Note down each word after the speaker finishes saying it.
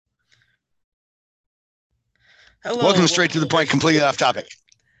Welcome Hello, straight to the welcome point, completely off topic.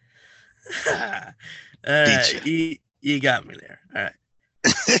 back. Beat you. You got me there. All right.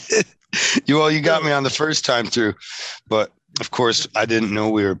 You got me So, on the first time through, but of course I didn't know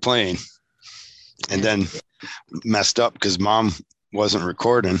we were playing, and yeah. then messed up because mom wasn't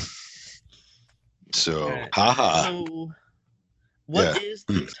recording. All So, right. haha. So, what Yeah. is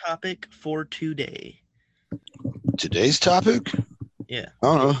the topic for today? Today's topic? Yeah. I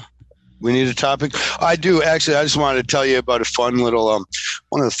don't know. We need a topic. I do actually. I just wanted to tell you about a fun little.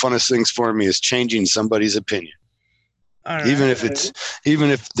 One of the funnest things for me is changing somebody's opinion, All even right. if it's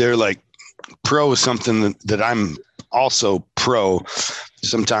even if they're like pro something that I'm also pro.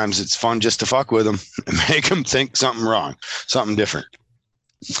 Sometimes it's fun just to fuck with them and make them think something wrong, something different.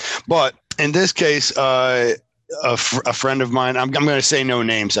 But in this case, a friend of mine, I'm going to say no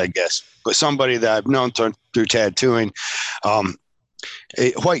names, I guess, but somebody that I've known through tattooing, um,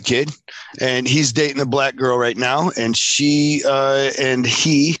 a white kid, and he's dating a black girl right now, and she and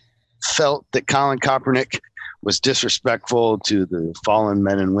he felt that Colin Kaepernick was disrespectful to the fallen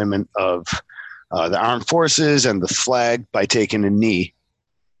men and women of the armed forces and the flag by taking a knee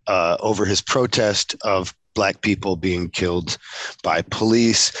over his protest of black people being killed by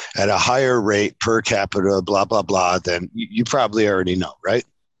police at a higher rate per capita, blah, blah, blah, than you probably already know, right?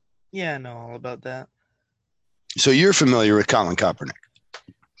 Yeah, I know all about that. So you're familiar with Colin Kaepernick.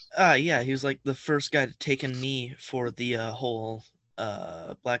 Yeah, he was like the first guy to take a knee for the whole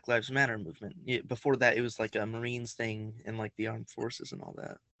Black Lives Matter movement. Before that, it was like a Marines thing and like the armed forces and all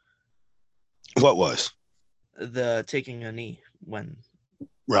that. What was? The taking a knee when.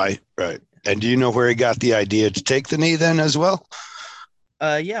 Right, right. And do you know where he got the idea to take the knee then as well?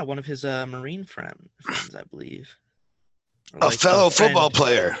 Yeah, one of his Marine friends, I believe. Or A like a fellow football friend.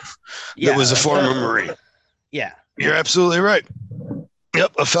 player that Yeah, was a former Marine. yeah. You're absolutely right.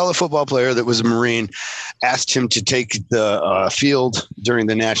 Yep, a fellow football player that was a Marine asked him to take the field during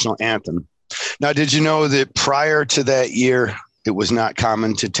the national anthem. Now, did you know that prior to that year, it was not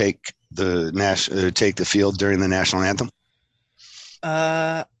common to take the field during the national anthem?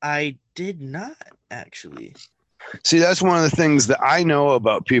 I did not actually. See, that's one of the things that I know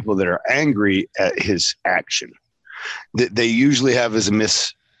about people that are angry at his action. That they usually have as a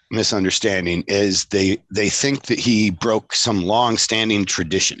misunderstanding is they think that he broke some long-standing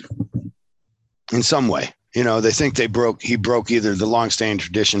tradition in some way. You know, they think he broke either the long-standing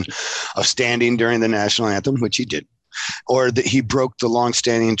tradition of standing during the national anthem, which he did, or that he broke the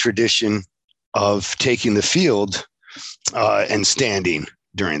long-standing tradition of taking the field and standing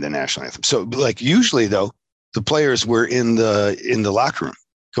during the national anthem. So, like usually though, the players were in the locker room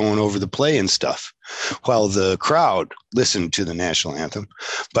going over the play and stuff, while the crowd listened to the national anthem.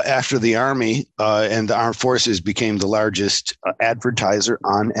 But after the Army and the armed forces became the largest advertiser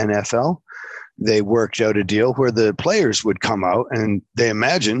on NFL, they worked out a deal where the players would come out and they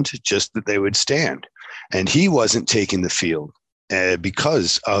imagined just that they would stand. And he wasn't taking the field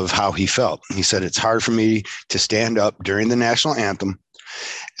because of how he felt. He said, it's hard for me to stand up during the national anthem.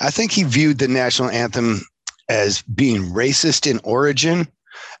 I think he viewed the national anthem as being racist in origin,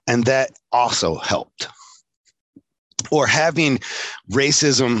 and that also helped. Or having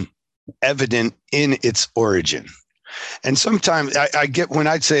racism evident in its origin. And sometimes I get when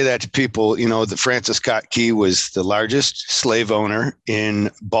I'd say that to people, you know, that Francis Scott Key was the largest slave owner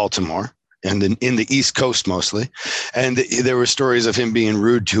in Baltimore and in the East Coast mostly. And there were stories of him being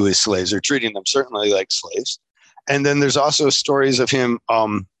rude to his slaves or treating them certainly like slaves. And then there's also stories of him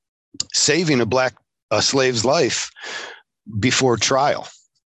saving a slave's life before trial.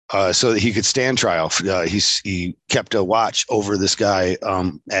 So that he could stand trial. He kept a watch over this guy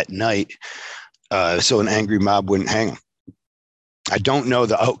at night so an angry mob wouldn't hang him. I don't know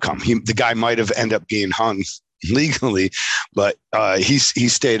the outcome. The guy might have ended up being hung legally, but he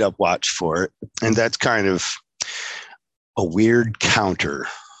stayed up watch for it. And that's kind of a weird counter,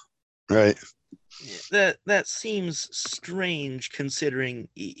 right? That seems strange considering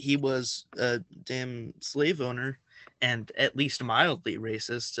he was a damn slave owner and at least mildly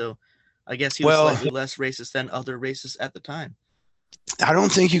racist. So I guess he was Well, slightly less racist than other racists at the time. I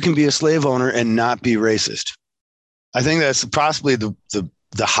don't think you can be a slave owner and not be racist. I think that's possibly the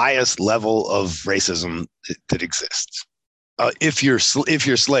highest level of racism that exists. If your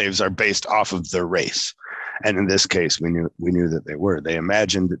slaves are based off of their race, and in this case, we knew that they were. They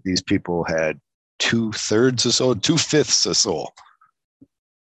imagined that these people had 2/3 a soul, 2/5 a soul.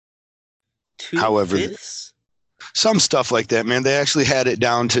 Two However, fifths? some stuff like that, man, they actually had it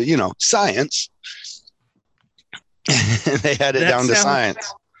down to science. They had it That down to sounds.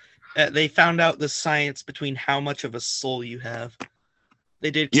 science. They found out the science between how much of a soul you have.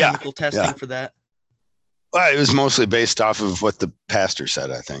 They did Yeah, chemical testing yeah. for that. Well, it was mostly based off of what the pastor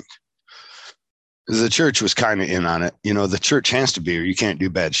said, I think. Because the church was kind of in on it. You know, the church has to be, or you can't do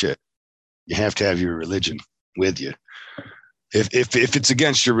bad shit. You have to have your religion with you. If it's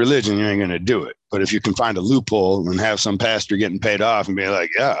against your religion, you ain't going to do it. But if you can find a loophole and have some pastor getting paid off and be like,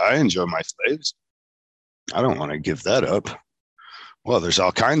 yeah, I enjoy my slaves, I don't want to give that up. Well, there's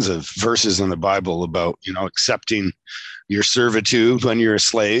all kinds of verses in the Bible about, you know, accepting your servitude when you're a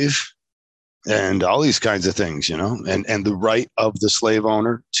slave and all these kinds of things, you know, and the right of the slave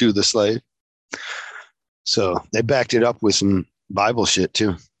owner to the slave. So they backed it up with some Bible shit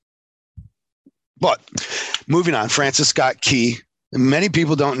too. But moving on, Francis Scott Key. Many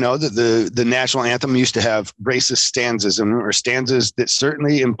people don't know that the national anthem used to have racist stanzas in them, or stanzas that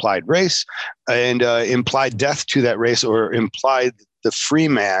certainly implied race and implied death to that race, or implied the free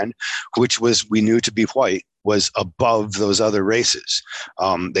man, which was we knew to be white, was above those other races.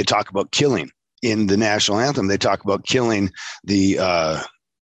 They talk about killing in the national anthem. They talk about killing the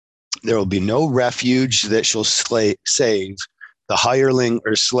there will be no refuge that shall save the hireling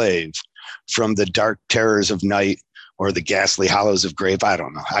or slave from the dark terrors of night or the ghastly hollows of grave. I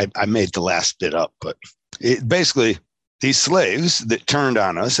don't know. I made the last bit up, but basically these slaves that turned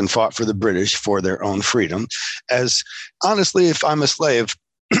on us and fought for the British for their own freedom. As honestly, if I'm a slave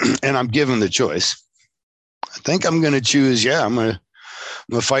and I'm given the choice, I think I'm going to choose. Yeah, I'm going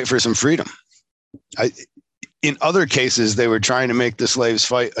to fight for some freedom. In other cases, they were trying to make the slaves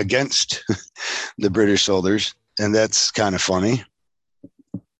fight against the British soldiers, and that's kind of funny.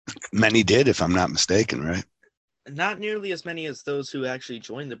 Many did, if I'm not mistaken, right? Not nearly as many as those who actually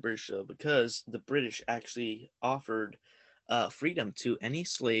joined the British, though, because the British actually offered freedom to any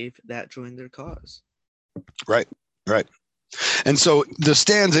slave that joined their cause. Right. And so the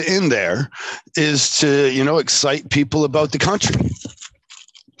stanza in there is to, you know, excite people about the country,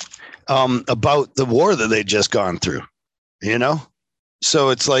 about the war that they'd just gone through, you know? So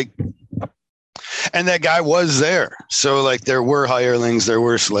it's like, and that guy was there. So like there were hirelings, there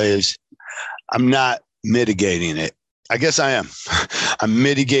were slaves. I'm not mitigating it. I guess I am. I'm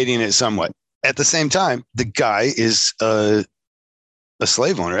mitigating it somewhat. At the same time, the guy is a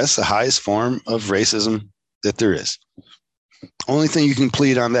slave owner. That's the highest form of racism that there is. Only thing you can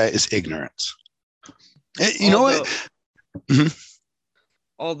plead on that is ignorance. You know what? Mm-hmm.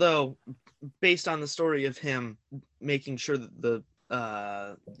 Although, based on the story of him making sure that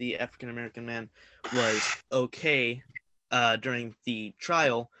the African American man was okay during the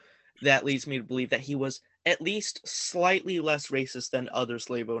trial, that leads me to believe that he was at least slightly less racist than other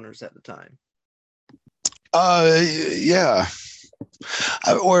slave owners at the time. Yeah.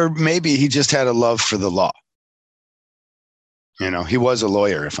 Or maybe he just had a love for the law. You know, he was a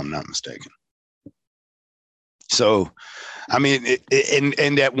lawyer, if I'm not mistaken. So, I mean,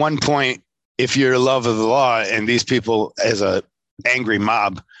 and at one point, if you're a love of the law and these people as a angry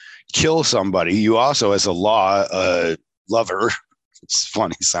mob kill somebody, you also as a law lover, it's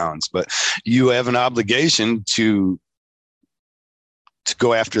funny sounds, but you have an obligation to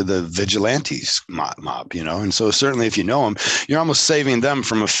go after the vigilantes mob, you know? And so certainly if you know them, you're almost saving them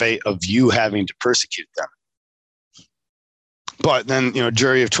from a fate of you having to persecute them. But then, you know,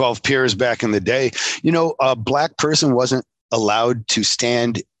 jury of 12 peers back in the day, you know, a black person wasn't allowed to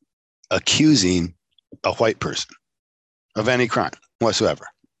stand accusing a white person of any crime whatsoever.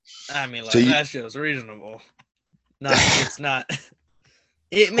 I mean, like, that show's reasonable. It's not.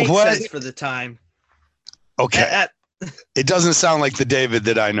 It makes sense for the time. Okay. It doesn't sound like the David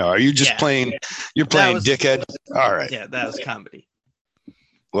that I know. Are you just playing? You're playing dickhead? All right. Yeah, that was comedy.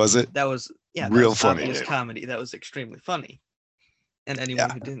 Was it? That was real funny. It was comedy. That was extremely funny. And anyone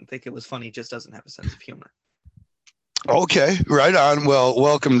who didn't think it was funny just doesn't have a sense of humor. Okay, right on. Well,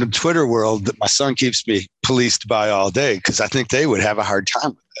 welcome to Twitter world that my son keeps me policed by all day, because I think they would have a hard time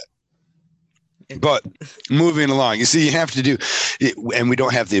with that. But moving along, you see, you have to do, and we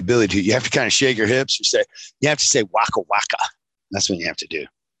don't have the ability to, you have to kind of shake your hips or you have to say waka waka. That's what you have to do.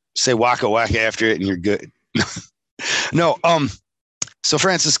 Say waka waka after it and you're good. No, so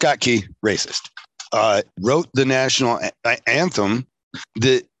Francis Scott Key, racist, wrote the national anthem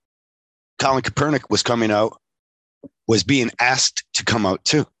that Colin Kaepernick was being asked to come out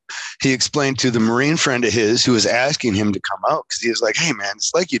too. He explained to the Marine friend of his who was asking him to come out, because he was like, hey man,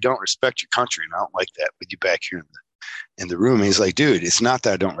 it's like you don't respect your country, and I don't like that with you back here in the room. And he's like, dude, it's not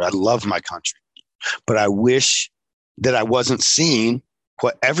that I love my country, but I wish that I wasn't seeing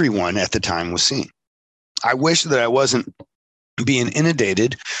what everyone at the time was seeing. I wish that I wasn't being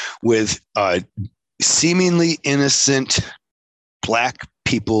inundated with seemingly innocent black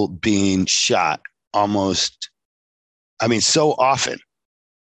people being shot so often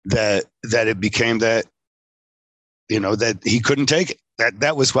that it became that that he couldn't take it.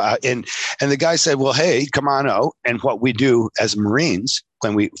 That was why. And the guy said, well, hey, come on out. And what we do as Marines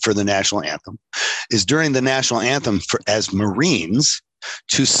for the national anthem is during the national anthem as Marines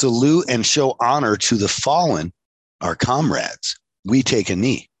to salute and show honor to the fallen, our comrades, we take a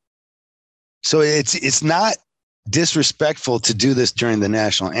knee. So it's not disrespectful to do this during the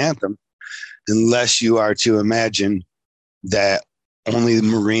national anthem unless you are to imagine that only the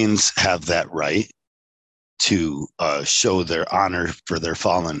Marines have that right to show their honor for their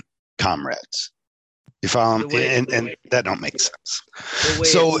fallen comrades. You follow? And that don't make sense. The way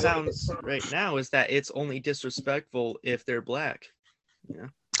it sounds right now is that it's only disrespectful if they're black. Yeah.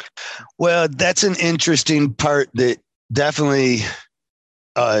 Well, that's an interesting part that definitely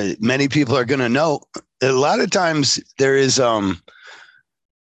many people are going to know. A lot of times there is a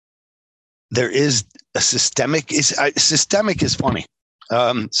systemic. Systemic is funny.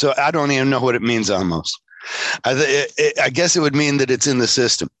 So I don't even know what it means almost. I guess it would mean that it's in the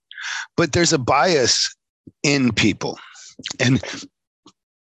system, but there's a bias in people. And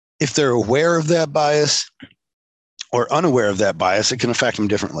if they're aware of that bias or unaware of that bias, it can affect them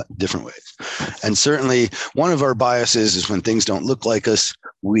different ways. And certainly one of our biases is when things don't look like us,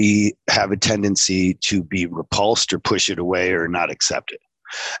 we have a tendency to be repulsed or push it away or not accept it.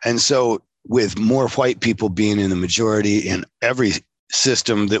 And so with more white people being in the majority in every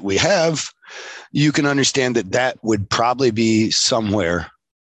system that we have, you can understand that would probably be somewhere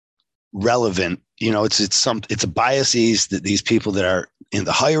relevant. It's a biases that these people that are in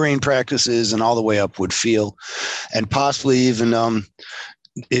the hiring practices and all the way up would feel, and possibly even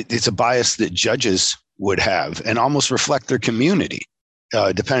it's a bias that judges would have and almost reflect their community,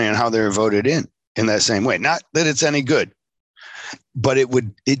 depending on how they're voted in that same way. Not that it's any good, but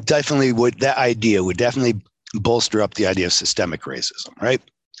it definitely would. That idea would definitely bolster up the idea of systemic racism, right?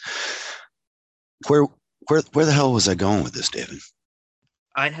 Where the hell was I going with this, David?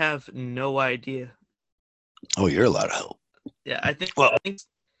 I have no idea. Oh, you're a lot of help. Yeah, I think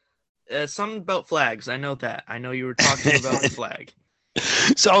something about flags. I know that. I know you were talking about the flag.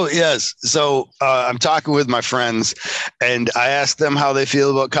 So, yes. So I'm talking with my friends, and I asked them how they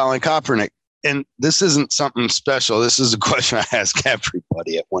feel about Colin Kaepernick. And this isn't something special. This is a question I ask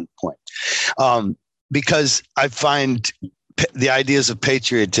everybody at one point. Because I find the ideas of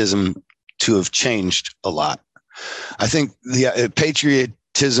patriotism to have changed a lot. I think the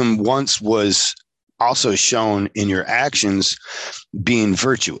patriotism once was also shown in your actions being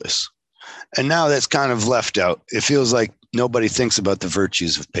virtuous. And now that's kind of left out. It feels like nobody thinks about the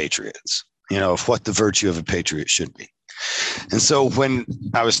virtues of patriots, of what the virtue of a patriot should be. And so when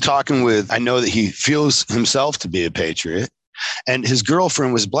I was talking I know that he feels himself to be a patriot, and his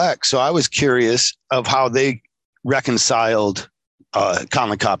girlfriend was black. So I was curious of how they reconciled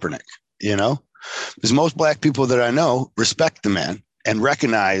Colin Kaepernick, because most black people that I know respect the man and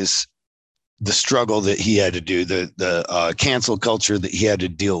recognize the struggle that he had to do, the cancel culture that he had to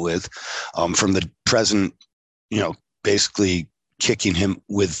deal with from the president, basically kicking him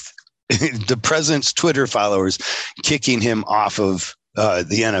with the president's Twitter followers, kicking him off of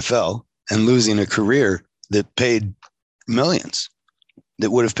the NFL and losing a career that paid millions,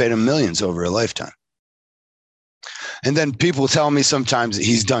 that would have paid him millions over a lifetime. And then people tell me sometimes that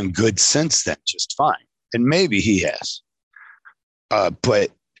he's done good since then, just fine. And maybe he has.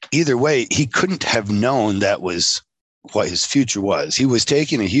 But either way, he couldn't have known that was what his future was. He was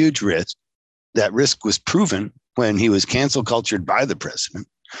taking a huge risk. That risk was proven when he was cancel cultured by the president.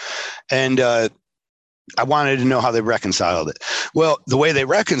 And I wanted to know how they reconciled it. Well, the way they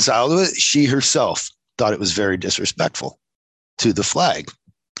reconciled it, she herself thought it was very disrespectful to the flag.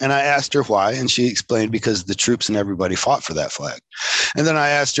 And I asked her why, and she explained because the troops and everybody fought for that flag. And then I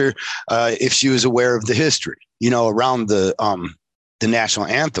asked her if she was aware of the history, around the national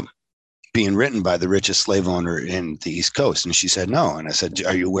anthem being written by the richest slave owner in the East Coast. And she said, no. And I said,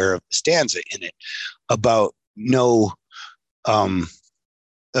 are you aware of the stanza in it about no,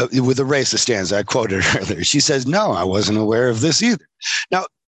 with the racist stanza I quoted earlier? She says, no, I wasn't aware of this either. Now,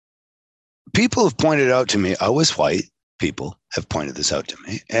 people have pointed out to me, I was white. People have pointed this out to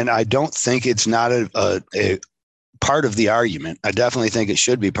me, and I don't think it's not a part of the argument. I definitely think it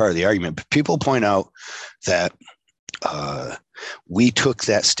should be part of the argument. But people point out that we took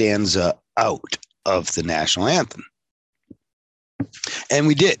that stanza out of the national anthem, and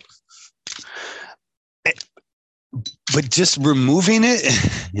we did. But just removing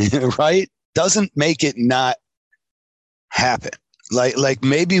it, right, doesn't make it not happen. Like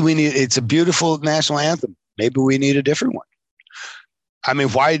maybe we need. It's a beautiful national anthem. Maybe we need a different one. I mean,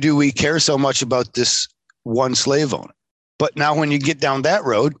 why do we care so much about this one slave owner? But now when you get down that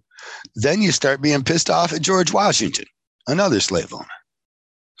road, Then you start being pissed off at George Washington, another slave owner,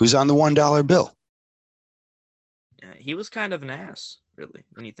 who's on the $1 bill. Yeah, he was kind of an ass, really,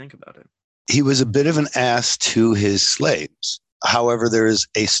 when you think about it. He was a bit of an ass to his slaves. However, there is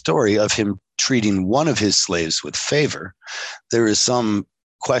a story of him treating one of his slaves with favor. There is some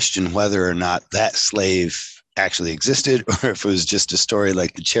question whether or not that slave actually existed or if it was just a story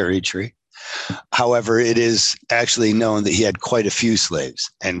like the cherry tree. However, it is actually known that he had quite a few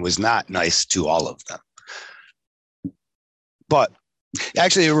slaves and was not nice to all of them. But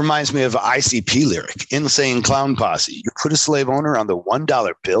actually, it reminds me of an ICP lyric, Insane Clown Posse. You put a slave owner on the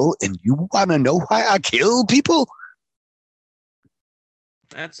 $1 bill and you want to know why I kill people?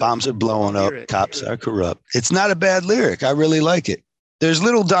 Bombs are blowing up. Lyric. Cops are corrupt. It's not a bad lyric. I really like it. There's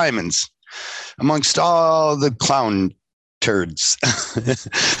little diamonds amongst all the clown turds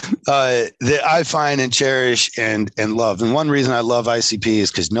that I find and cherish and love. And one reason I love ICP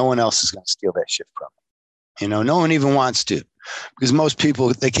is because no one else is going to steal that shit from me. You know, no one even wants to, because most people,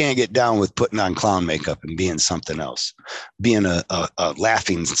 they can't get down with putting on clown makeup and being something else, being a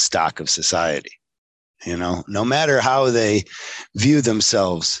laughing stock of society. You know, no matter how they view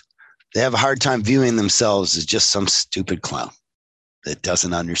themselves, they have a hard time viewing themselves as just some stupid clown that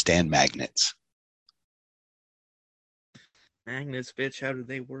doesn't understand magnets. Magnets, bitch, how do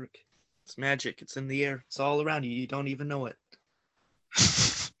they work? It's magic. It's in the air. It's all around you. You don't even know it.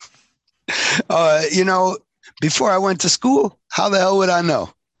 You know, before I went to school, how the hell would I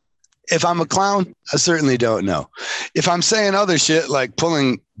know? If I'm a clown, I certainly don't know. If I'm saying other shit like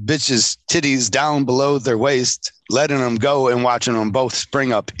pulling bitches' titties down below their waist, letting them go and watching them both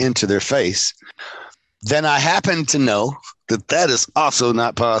spring up into their face, then I happen to know that that is also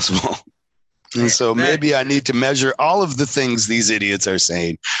not possible. And so maybe I need to measure all of the things these idiots are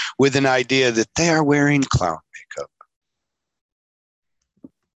saying with an idea that they are wearing clown makeup.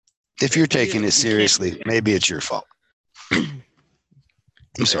 If you're taking it seriously, maybe it's your fault.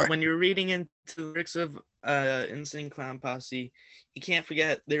 I'm sorry. When you're reading into the lyrics of Insane Clown Posse, you can't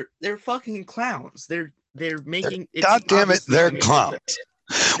forget they're fucking clowns. They're making it. God damn it, they're clowns.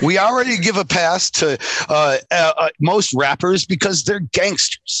 We already give a pass to most rappers because they're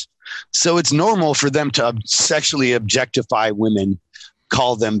gangsters. So it's normal for them to sexually objectify women,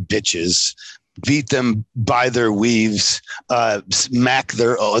 call them bitches, beat them by their weaves, smack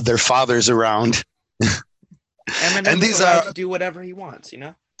their fathers around. And these are to do whatever he wants, you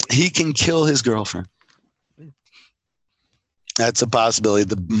know. He can kill his girlfriend. That's a possibility.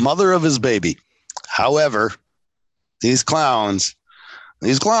 The mother of his baby. However, these clowns,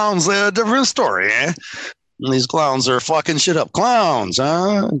 they're a different story, eh? These clowns are fucking shit up. Clowns,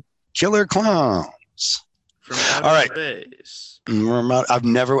 huh? Killer clowns. From outer space.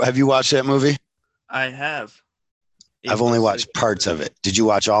 Have you watched that movie? I have. I've only watched parts of it. Did you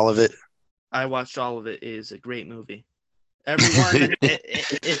watch all of it? I watched all of it. It is a great movie. Everyone,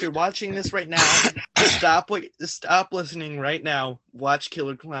 if you're watching this right now, stop listening right now. Watch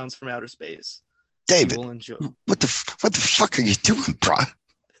Killer Clowns from Outer Space. David, what the fuck are you doing, bro?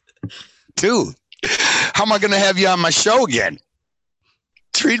 Dude, how am I going to have you on my show again?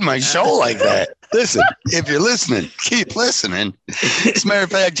 Treat my show like that. Listen, if you're listening, keep listening. As a matter of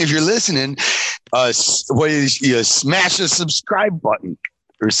fact, if you're listening, you smash a subscribe button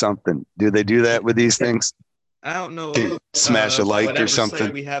or something. Do they do that with these things? I don't know. Smash a like or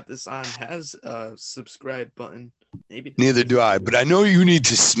something. We have this on has a subscribe button. Maybe. Neither do I, but I know you need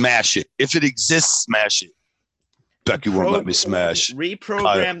to smash it. If it exists, smash it. Becky won't let me smash.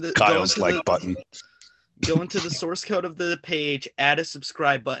 Reprogram Kyle's like button. Go into the source code of the page, add a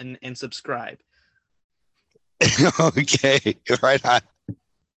subscribe button, and subscribe. Okay, right on.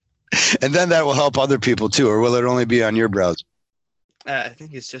 And then that will help other people too, or will it only be on your browser? I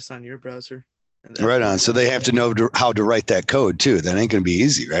think it's just on your browser. Right on. So they have to know how to write that code too. That ain't going to be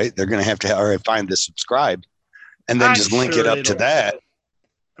easy, right? They're going to have to find the subscribe, and then just link it up to that.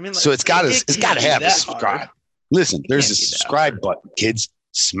 I mean, so it's got to have a subscribe. Hard. Listen, there's a subscribe button, kids.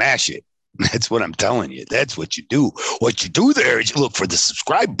 Smash it. That's what I'm telling you. That's what you do. What you do there is you look for the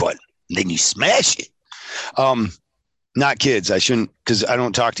subscribe button, and then you smash it. Not kids. I shouldn't, because I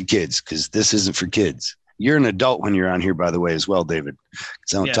don't talk to kids, because this isn't for kids. You're an adult when you're on here, by the way, as well, David,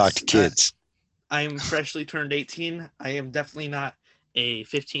 because I don't talk to kids. I am freshly turned 18. I am definitely not a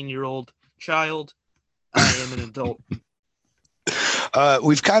 15-year-old child. I am an adult.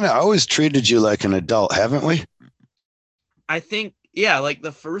 We've kind of always treated you like an adult, haven't we? I think, yeah, like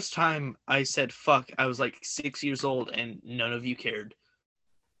the first time I said fuck, I was like 6 years old and none of you cared.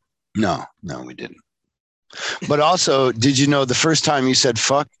 No, we didn't. But also, did you know the first time you said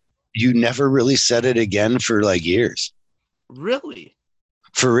fuck, you never really said it again for like years? Really?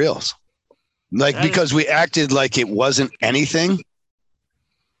 For reals. Like, because we acted like it wasn't anything.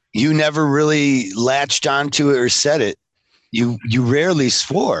 You never really latched onto it or said it. You rarely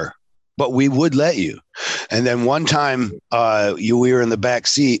swore, but we would let you. And then one time we were in the back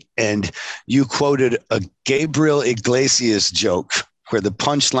seat and you quoted a Gabriel Iglesias joke where the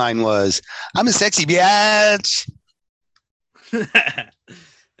punchline was, "I'm a sexy bitch."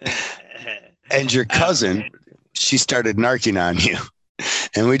 And your cousin, she started narking on you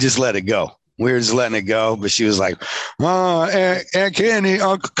and we just let it go. We were just letting it go, but she was like, "Oh, Aunt Candy,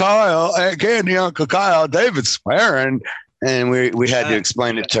 Uncle Kyle, Aunt Candy, Uncle Kyle, David's swearing." And we had to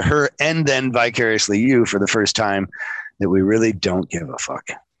explain it to her and then vicariously you for the first time that we really don't give a fuck.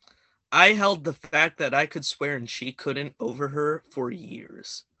 I held the fact that I could swear and she couldn't over her for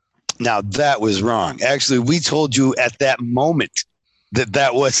years. Now, that was wrong. Actually, we told you at that moment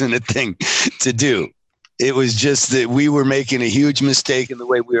that wasn't a thing to do. It was just that we were making a huge mistake in the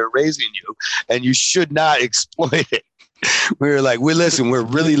way we were raising you, and you should not exploit it. We were like, listen, we're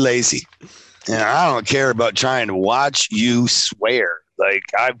really lazy. And I don't care about trying to watch you swear. Like,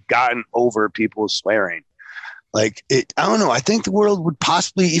 I've gotten over people swearing. Like, I don't know. I think the world would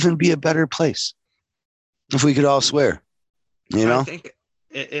possibly even be a better place if we could all swear. You know? I think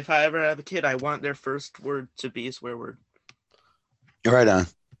if I ever have a kid, I want their first word to be a swear word. Right on.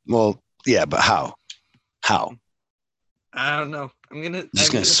 Well, yeah, but how? How? I don't know. I'm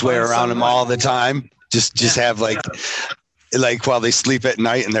gonna swear around them all the time. Just have like while they sleep at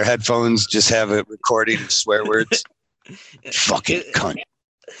night in their headphones, just have a recording of swear words. Fucking cunt,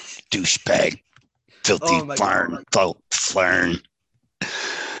 douchebag, filthy flern.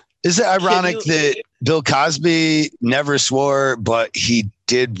 Is it ironic that Bill Cosby never swore, but he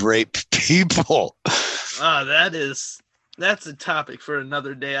did rape people? That's a topic for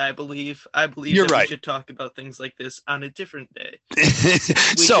another day, I believe. You're right. We should talk about things like this on a different day.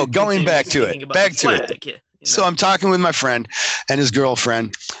 So going back to it. You know? So I'm talking with my friend and his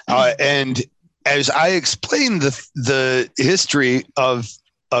girlfriend, and as I explained the history of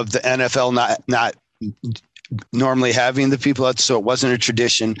the NFL not normally having the people out, so it wasn't a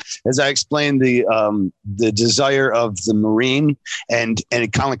tradition. As I explained the desire of the Marine and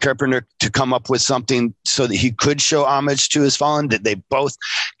Colin Kaepernick to come up with something so that he could show homage to his fallen, that they both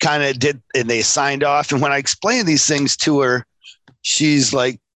kind of did, and they signed off. And when I explained these things to her, she's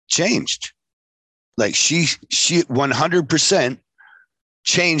like changed. Like she 100%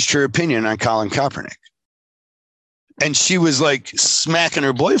 changed her opinion on Colin Kaepernick. And she was like smacking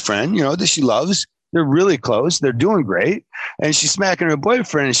her boyfriend, you know, that she loves. They're really close. They're doing great. And she's smacking her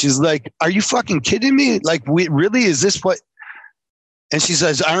boyfriend. And she's like, "Are you fucking kidding me? Like, really? Is this what?" And she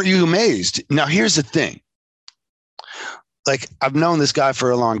says, "Aren't you amazed?" Now, here's the thing. Like, I've known this guy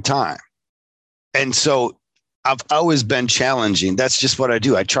for a long time. And so I've always been challenging. That's just what I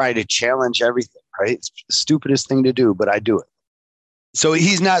do. I try to challenge everything, right? It's the stupidest thing to do, but I do it. So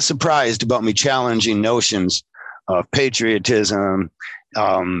he's not surprised about me challenging notions of patriotism,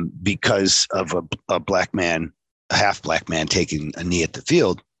 because of a black man, a half black man taking a knee at the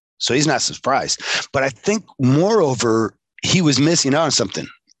field. So he's not surprised. But I think moreover, he was missing out on something.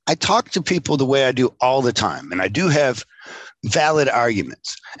 I talk to people the way I do all the time, and I do have valid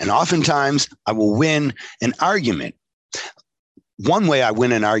arguments. And oftentimes I will win an argument. One way I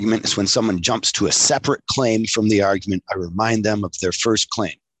win an argument is when someone jumps to a separate claim from the argument. I remind them of their first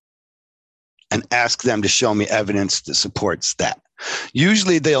claim and ask them to show me evidence that supports that.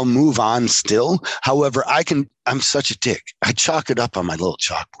 Usually they'll move on still. However, I'm such a dick. I chalk it up on my little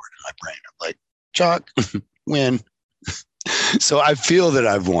chalkboard in my brain. I'm like, chalk, win. So I feel that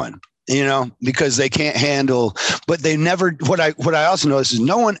I've won, you know, because they can't handle, but they never, what I also notice is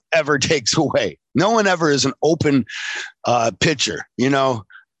no one ever takes away. No one ever is an open pitcher, you know,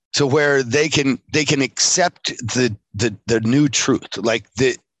 to where they can accept the new truth, like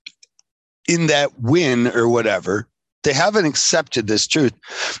in that win or whatever. They haven't accepted this truth.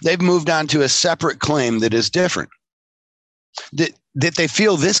 They've moved on to a separate claim that is different. That they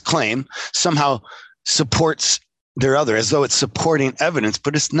feel this claim somehow supports their other, as though it's supporting evidence,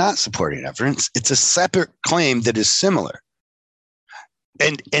 but it's not supporting evidence. It's a separate claim that is similar.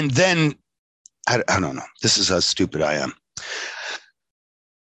 And then, I don't know. This is how stupid I am.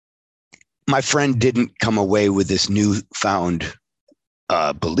 My friend didn't come away with this newfound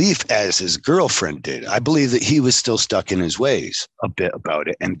belief as his girlfriend did. I believe that he was still stuck in his ways a bit about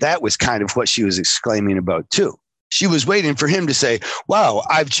it. And that was kind of what she was exclaiming about too. She was waiting for him to say, "Wow,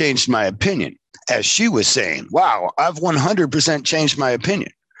 I've changed my opinion." As she was saying, "Wow, I've 100% changed my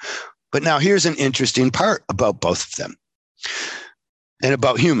opinion." But now here's an interesting part about both of them and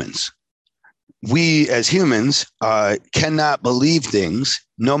about humans. we as humans cannot believe things,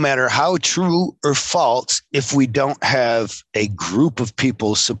 no matter how true or false, if we don't have a group of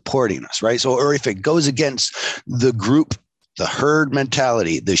people supporting us, right? So, or if it goes against the group, the herd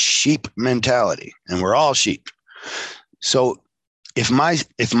mentality, the sheep mentality, and we're all sheep. So if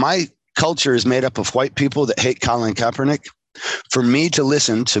my culture is made up of white people that hate Colin Kaepernick, for me to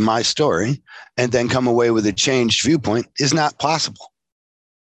listen to my story and then come away with a changed viewpoint is not possible,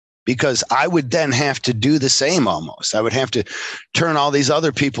 because I would then have to do the same almost. I would have to turn all these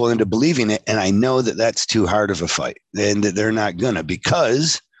other people into believing it. And I know that that's too hard of a fight, and that they're not going to,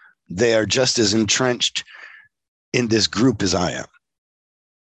 because they are just as entrenched in this group as I am.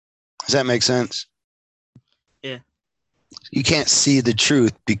 Does that make sense? Yeah. You can't see the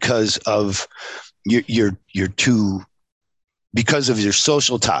truth because of your because of your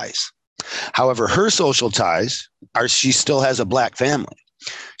social ties. However, her social ties are, she still has a black family.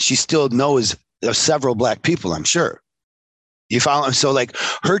 She still knows several black people, I'm sure. You follow? So like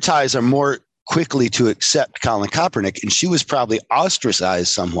her ties are more quickly to accept Colin Kaepernick, and she was probably ostracized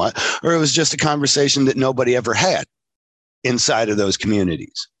somewhat, or it was just a conversation that nobody ever had inside of those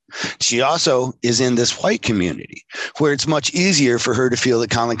communities. She also is in this white community where it's much easier for her to feel that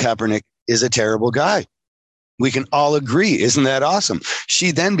Colin Kaepernick is a terrible guy. We can all agree. Isn't that awesome?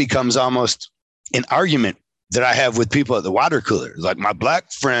 She then becomes almost an argument that I have with people at the water cooler. Like my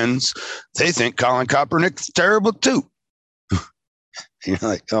black friends, they think Colin Kaepernick's terrible too. You're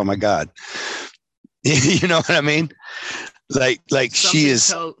like, oh my God. You know what I mean? Like something she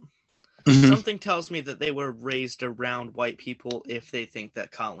is. Something tells me that they were raised around white people if they think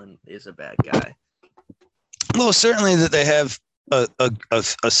that Colin is a bad guy. Well, certainly that they have a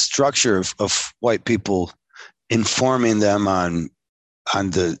structure of white people informing them on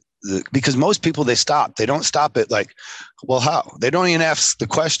the because most people, they don't stop at like, well, how? They don't even ask the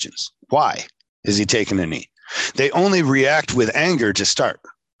questions. Why is he taking a knee? They only react with anger to start.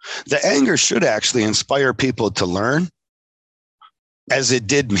 The anger should actually inspire people to learn, as it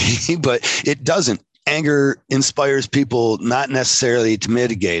did me, but it doesn't. Anger inspires people not necessarily to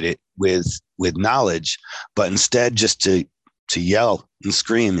mitigate it with knowledge, but instead just to yell and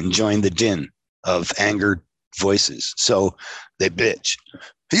scream and join the din of angered voices. So they bitch,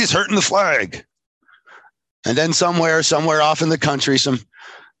 he's hurting the flag. And then somewhere off in the country, some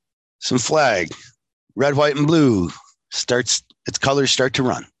flag, red, white, and blue, its colors start to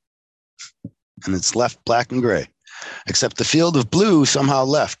run. And it's left black and gray. Except the field of blue somehow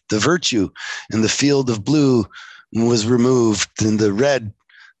left. The virtue in the field of blue was removed, and the red,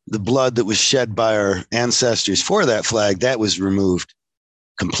 the blood that was shed by our ancestors for that flag, that was removed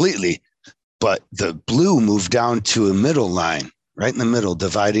completely. But the blue moved down to a middle line, right in the middle,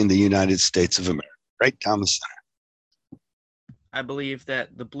 dividing the United States of America, right down the center. I believe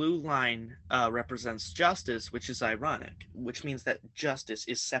that the blue line represents justice, which is ironic, which means that justice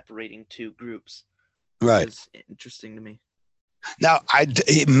is separating two groups. Right. Is interesting to me. Now,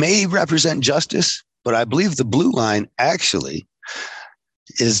 it may represent justice, but I believe the blue line actually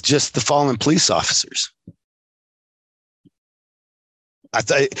is just the fallen police officers. I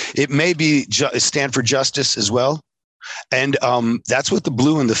thought it may be stand for justice as well, and that's what the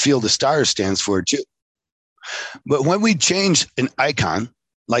blue in the field of stars stands for too. But when we change an icon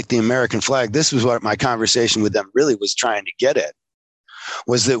like the American flag, this was what my conversation with them really was trying to get at.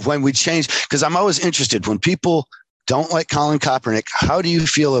 Was that when we change, because I'm always interested when people don't like Colin Kaepernick, how do you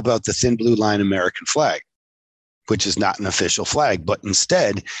feel about the thin blue line American flag, which is not an official flag, but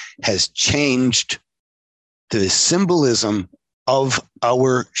instead has changed the symbolism of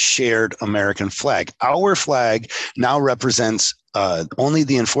our shared American flag. Our flag now represents only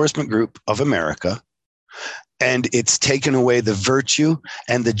the enforcement group of America, and it's taken away the virtue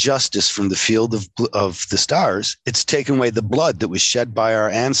and the justice from the field of the stars. It's taken away the blood that was shed by our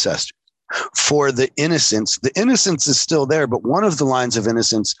ancestors for the innocence. The innocence is still there, but one of the lines of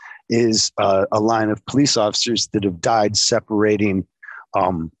innocence is a line of police officers that have died separating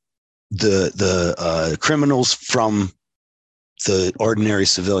the criminals from the ordinary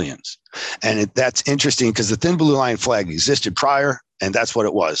civilians. And that's interesting because the thin blue line flag existed prior, and that's what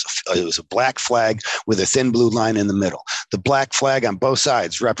it was. It was a black flag with a thin blue line in the middle. The black flag on both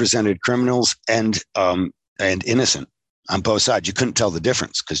sides represented criminals and innocent on both sides. You couldn't tell the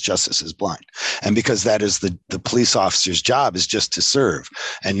difference because justice is blind. And because that is the police officer's job, is just to serve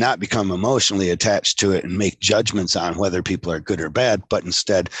and not become emotionally attached to it and make judgments on whether people are good or bad, but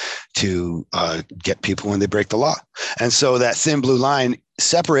instead to get people when they break the law. And so that thin blue line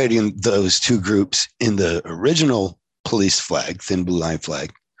separating those two groups in the original police flag, thin blue line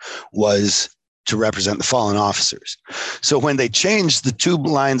flag, was to represent the fallen officers. So when they changed the two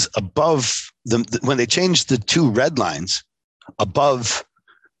lines above when they changed the two red lines above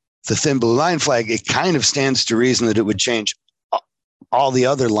the thin blue line flag, it kind of stands to reason that it would change all the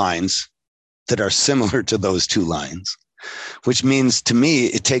other lines that are similar to those two lines, which means to me,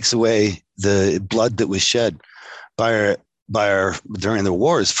 it takes away the blood that was shed by our during the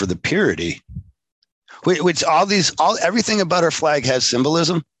wars for the purity, which everything about our flag has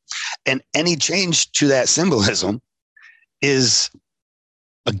symbolism, and any change to that symbolism is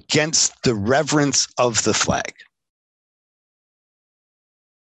against the reverence of the flag.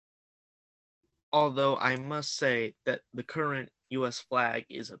 Although I must say that the current U.S. flag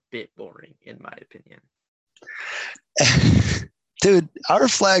is a bit boring, in my opinion. Dude, our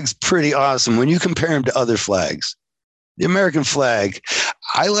flag's pretty awesome when you compare them to other flags. The American flag,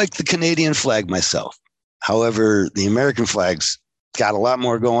 I like the Canadian flag myself. However, the American flag's got a lot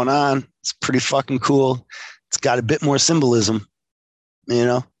more going on. It's pretty fucking cool. It's got a bit more symbolism, you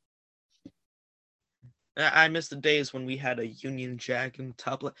know? I miss the days when we had a Union Jack in the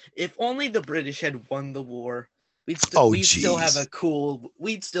top left. If only the British had won the war, we'd still have a cool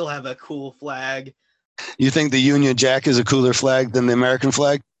flag. You think the Union Jack is a cooler flag than the American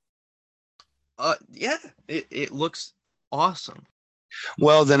flag? Yeah, it looks awesome.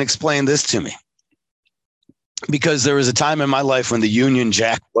 Well, then explain this to me. Because there was a time in my life when the Union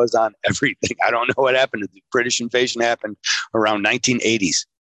Jack was on everything. I don't know what happened. The British invasion happened around 1980s.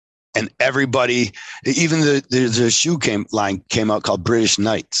 And everybody, even the shoe line came out called British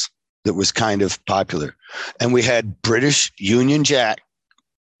Knights that was kind of popular. And we had British Union Jack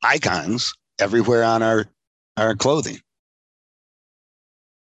icons everywhere on our clothing.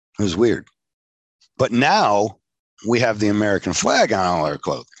 It was weird. But now we have the American flag on all our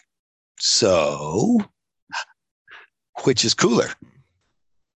clothing. So, which is cooler?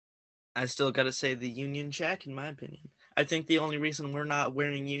 I still got to say the Union Jack, in my opinion. I think the only reason we're not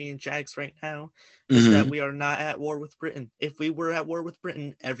wearing Union Jacks right now is that we are not at war with Britain. If we were at war with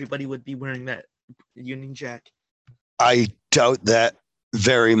Britain, everybody would be wearing that Union Jack. I doubt that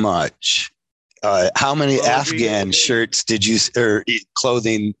very much. How many Afghan shirts did you, or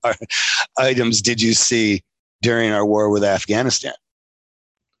clothing items did you see during our war with Afghanistan?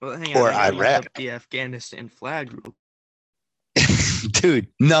 Well, hang on, or Iraq? Up the Afghanistan flag. Dude,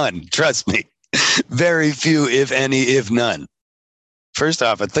 none. Trust me. Very few, if any, if none. First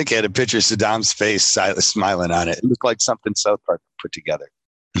off, I think I had a picture of Saddam's face smiling on it. It looked like something South Park put together.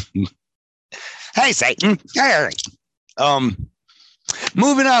 Hey, Satan.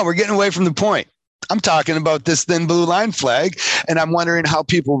 Moving on. We're getting away from the point. I'm talking about this thin blue line flag, and I'm wondering how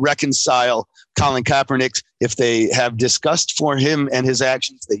people reconcile Colin Kaepernick. If they have disgust for him and his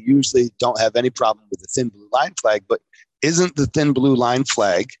actions, they usually don't have any problem with the thin blue line flag. But isn't the thin blue line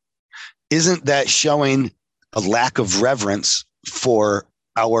flag, isn't that showing a lack of reverence for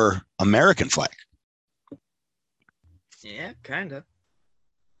our American flag? Yeah, kind of.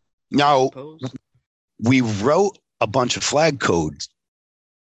 Now, we wrote a bunch of flag codes.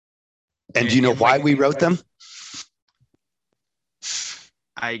 And do you know why we wrote them?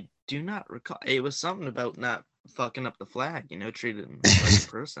 I do not recall. It was something about not fucking up the flag, treat it like a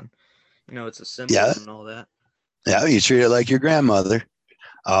person. It's a symbol and all that. Yeah, you treat it like your grandmother.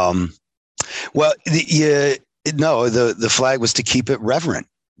 Well, the flag was to keep it reverent.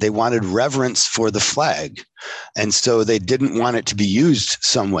 They wanted reverence for the flag. And so they didn't want it to be used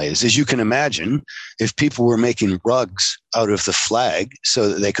some ways. As you can imagine, if people were making rugs out of the flag so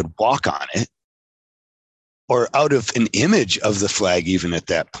that they could walk on it, or out of an image of the flag, even at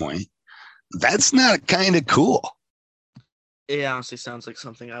that point, that's not kind of cool. It honestly sounds like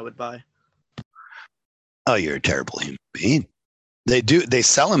something I would buy. Oh, you're a terrible human being. They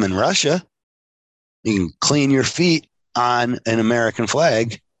sell them in Russia. You can clean your feet on an American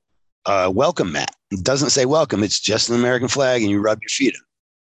flag welcome mat. It doesn't say welcome. It's just an American flag, and you rub your feet on.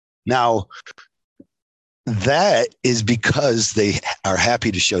 Now, that is because they are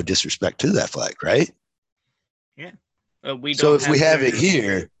happy to show disrespect to that flag, right? Yeah. So if we have it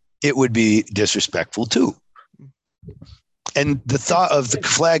here, it would be disrespectful too. And the thought of the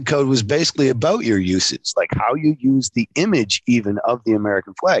flag code was basically about your uses, like how you use the image even of the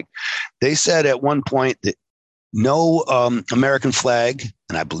American flag. They said at one point that no American flag,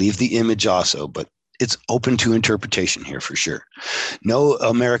 and I believe the image also, but it's open to interpretation here for sure. No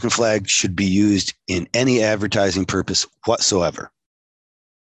American flag should be used in any advertising purpose whatsoever.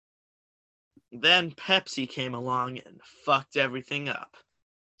 Then Pepsi came along and fucked everything up.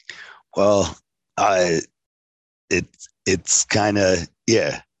 Well, it's kind of,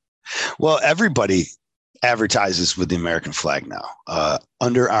 yeah. Well, everybody advertises with the American flag now.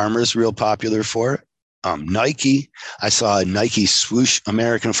 Under Armour is real popular for it. Nike, I saw a Nike swoosh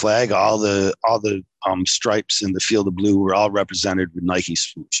American flag. All the stripes in the field of blue were all represented with Nike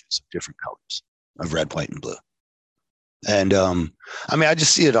swooshes of different colors of red, white, and blue. And I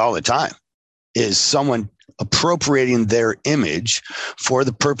just see it all the time. Is someone appropriating their image for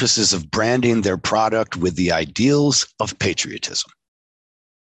the purposes of branding their product with the ideals of patriotism,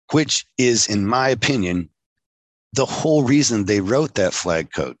 which is, in my opinion, the whole reason they wrote that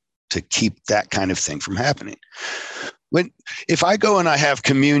flag code, to keep that kind of thing from happening. If I go and I have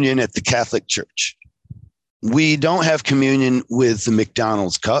communion at the Catholic Church, we don't have communion with the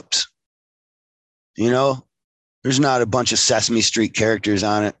McDonald's cups. There's not a bunch of Sesame Street characters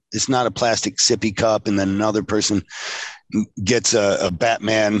on it. It's not a plastic sippy cup, and then another person gets a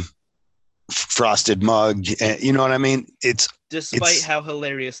Batman frosted mug. You know what I mean? Despite how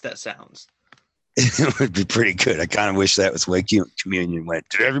hilarious that sounds. It would be pretty good. I kind of wish that was the way communion went.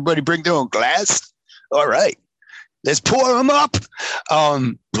 Did everybody bring their own glass? All right, let's pour them up.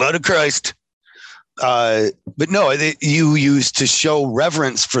 Blood of Christ. But no, you use, to show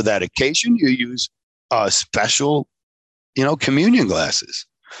reverence for that occasion, you use special, communion glasses.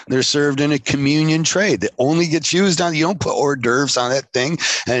 They're served in a communion tray that only gets used on. You don't put hors d'oeuvres on that thing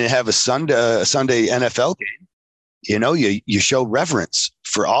and have a Sunday NFL game. You show reverence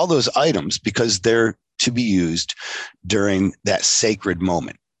for all those items because they're to be used during that sacred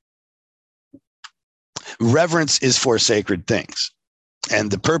moment. Reverence is for sacred things.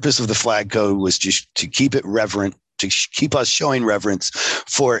 And the purpose of the flag code was just to keep it reverent, to keep us showing reverence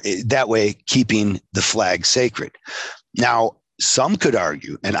for that way, keeping the flag sacred. Now, some could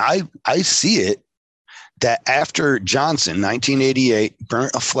argue, and I see it, that after Johnson, 1988,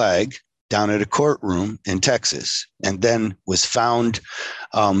 burnt a flag down at a courtroom in Texas, and then was found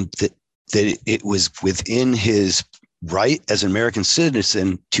that it was within his right as an American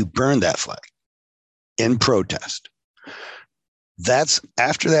citizen to burn that flag in protest. That's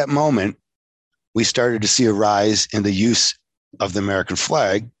after that moment, we started to see a rise in the use of the American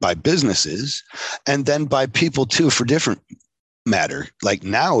flag by businesses, and then by people too, for different matter. Like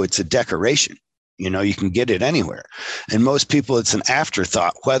now it's a decoration. You can get it anywhere. And most people, it's an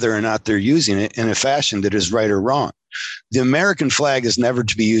afterthought whether or not they're using it in a fashion that is right or wrong. The American flag is never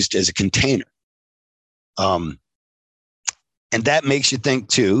to be used as a container. And that makes you think,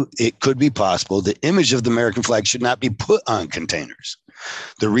 too, it could be possible the image of the American flag should not be put on containers.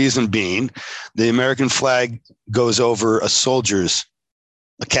 The reason being, the American flag goes over a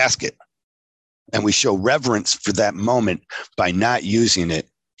casket. And we show reverence for that moment by not using it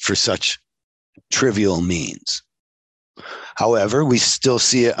for such trivial means. However, we still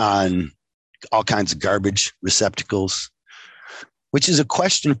see it on all kinds of garbage receptacles, which is a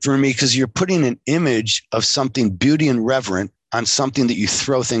question for me, because you're putting an image of something beauty and reverent on something that you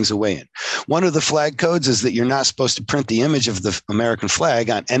throw things away in. One of the flag codes is that you're not supposed to print the image of the American flag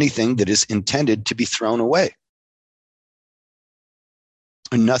on anything that is intended to be thrown away,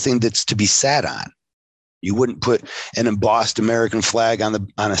 and nothing that's to be sat on. You wouldn't put an embossed American flag on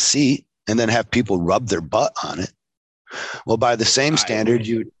a seat and then have people rub their butt on it. Well, by the same standard,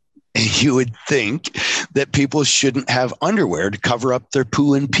 you would think that people shouldn't have underwear to cover up their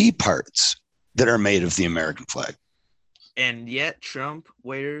poo and pee parts that are made of the American flag. And yet Trump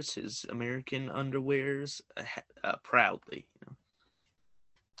wears his American underwears proudly.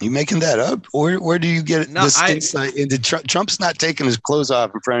 You making that up? Or where do you get this insight into Trump's not taking his clothes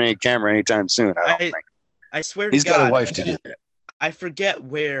off in front of any camera anytime soon, I don't think. I swear to God. He's got a wife to do that. I forget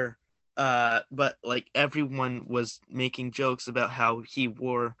where, but like everyone was making jokes about how he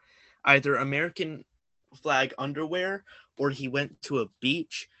wore either American flag underwear or he went to a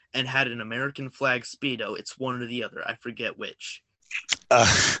beach and had an American flag Speedo. It's one or the other. I forget which.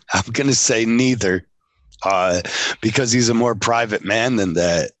 I'm going to say neither, because he's a more private man than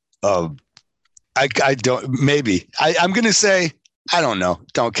that. I don't, maybe. I'm going to say, I don't know.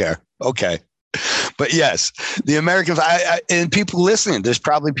 Don't care. Okay. But yes, the American flag, and people listening, there's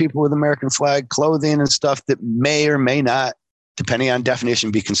probably people with American flag clothing and stuff that may or may not, depending on definition,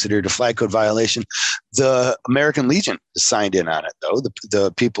 be considered a flag code violation. The American Legion signed in on it, though.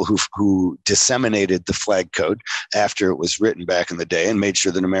 The people who disseminated the flag code after it was written back in the day and made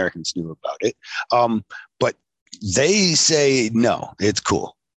sure that Americans knew about it. But they say, no, it's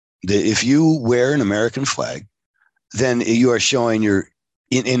cool. If you wear an American flag, then you are showing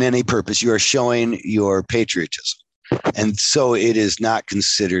in any purpose, you are showing your patriotism. And so it is not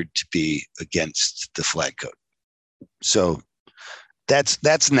considered to be against the flag code. So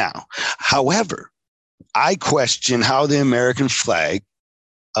that's now. However, I question how the American flag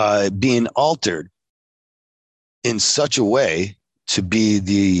being altered in such a way to be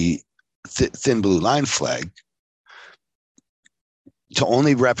the thin blue line flag, to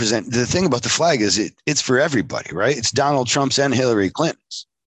only represent. The thing about the flag is it's for everybody, right? It's Donald Trump's and Hillary Clinton's.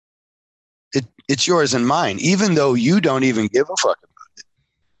 It's yours and mine, even though you don't even give a fuck about it.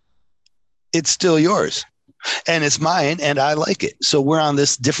 It's still yours, and it's mine, and I like it. So we're on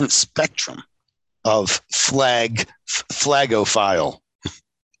this different spectrum of flagophile,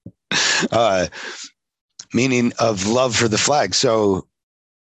 meaning of love for the flag. So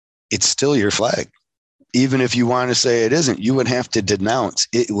it's still your flag. Even if you want to say it isn't, you would have to denounce.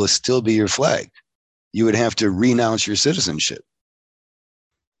 It will still be your flag. You would have to renounce your citizenship,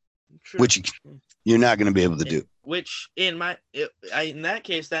 which you're not going to be able to do. Which in that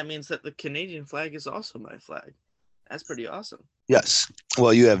case, that means that the Canadian flag is also my flag. That's pretty awesome. Yes.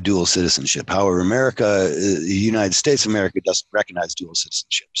 Well, you have dual citizenship. However, the United States of America doesn't recognize dual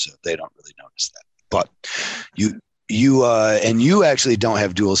citizenship, so they don't really notice that. But you actually don't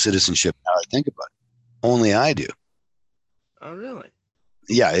have dual citizenship. Now I think about it. Only I do. Oh, really?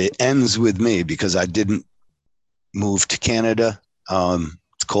 Yeah, it ends with me because I didn't move to Canada.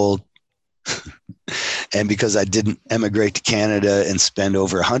 It's cold. And because I didn't emigrate to Canada and spend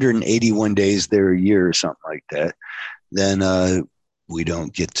over 181 days there a year or something like that, then we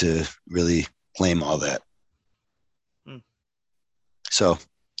don't get to really claim all that. So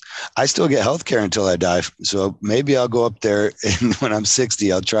I still get health care until I die. So maybe I'll go up there, and when I'm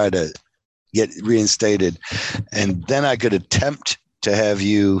 60, I'll try to get reinstated. And then I could attempt to have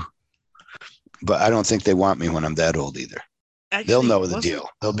you, but I don't think they want me when I'm that old either. Actually, they'll know the deal.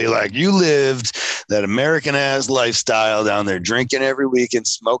 They'll be like, you lived that American ass lifestyle down there, drinking every weekend,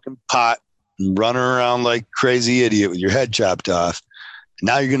 smoking pot, and running around like crazy idiot with your head chopped off.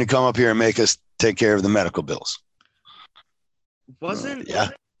 Now you're going to come up here and make us take care of the medical bills. Wasn't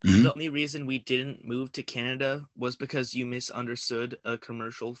the only reason we didn't move to Canada was because you misunderstood a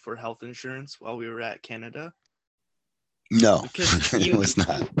commercial for health insurance while we were at Canada? No, it was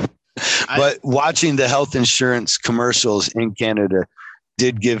not. But watching the health insurance commercials in Canada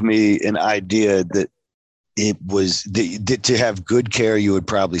did give me an idea that it was to have good care, you would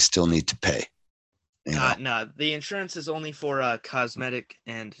probably still need to pay. No, the insurance is only for cosmetic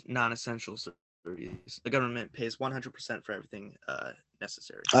and non-essential surgeries. The government pays 100% for everything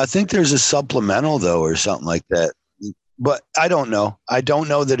necessary. I think there's a supplemental though, or something like that. But I don't know. I don't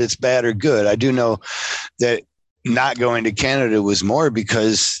know that it's bad or good. I do know that not going to Canada was more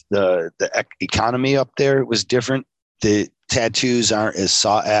because the economy up there was different. The tattoos aren't as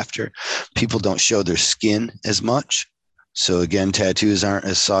sought after. People don't show their skin as much. So again, tattoos aren't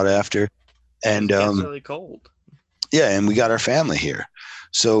as sought after. And it's really cold. Yeah, and we got our family here.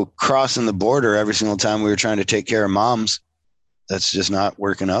 So crossing the border every single time we were trying to take care of moms, that's just not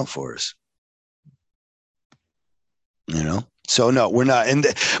working out for us. So no, we're not.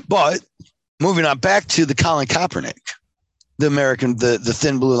 But moving on back to the Colin Kaepernick, the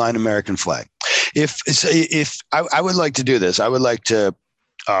thin blue line American flag. If I would like to do this, I would like to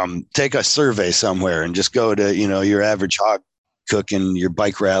take a survey somewhere and just go to your average hog cooking, your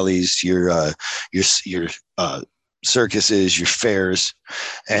bike rallies, your circuses, your fairs,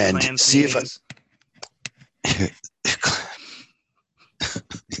 and see if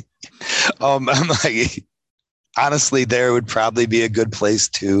I'm like, honestly, there would probably be a good place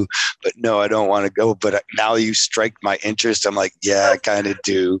too, but no, I don't want to go. But now you strike my interest. I'm like, yeah, I kind of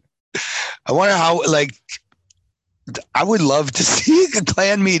do. I wonder how, I would love to see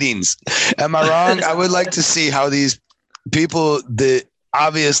Klan meetings. Am I wrong? I would like to see how these people that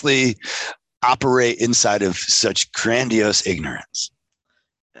obviously operate inside of such grandiose ignorance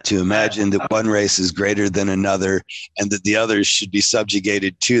to imagine that one race is greater than another and that the others should be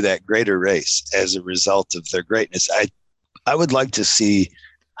subjugated to that greater race as a result of their greatness. I would like to see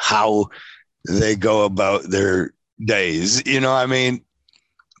how they go about their days,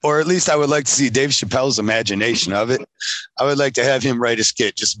 or at least I would like to see Dave Chappelle's imagination of it. I would like to have him write a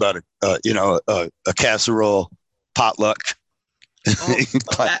skit just about a casserole potluck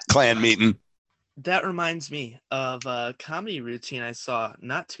Klan meeting. That reminds me of a comedy routine I saw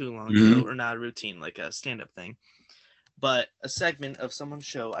not too long ago, or not a routine, like a stand-up thing, but a segment of someone's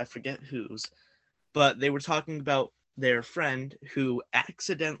show, I forget whose, but they were talking about their friend who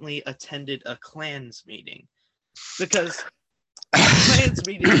accidentally attended a Klans meeting. Because Klans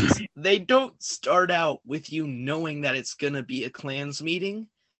meetings, they don't start out with you knowing that it's going to be a Klans meeting.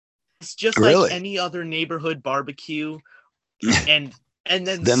 It's just like any other neighborhood barbecue, and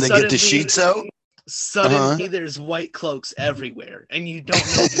then they get the sheets out. Suddenly there's white cloaks everywhere and you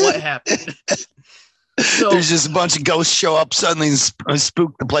don't know what happened. There's just a bunch of ghosts show up suddenly and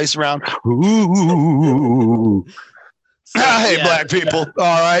spook the place around. Ooh. Hey, black people.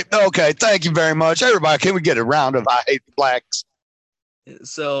 All right. Okay. Thank you very much. Everybody, can we get a round of I hate the blacks?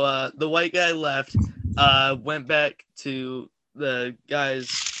 So the white guy left, went back to the guy's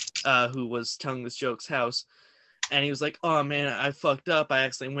who was telling this joke's house, and he was like, "Oh man, I fucked up. I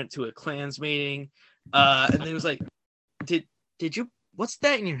accidentally went to a Klans meeting." And then he was like, "Did you? What's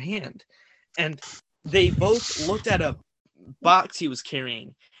that in your hand?" And they both looked at a box he was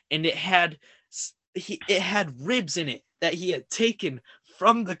carrying, and it had ribs in it that he had taken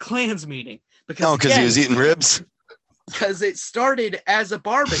from the Klans meeting. Because he was eating ribs. Because it started as a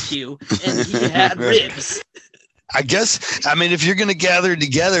barbecue, and he had ribs. I guess, I mean, if you're going to gather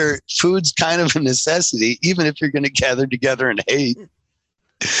together, food's kind of a necessity, even if you're going to gather together and hate.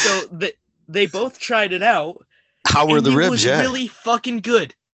 So they both tried it out. How were the ribs? It was really fucking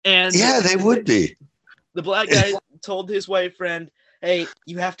good. And yeah, they would be. The black guy told his white friend, "Hey,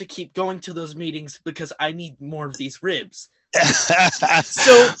 you have to keep going to those meetings because I need more of these ribs."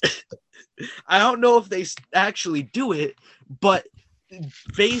 So I don't know if they actually do it, but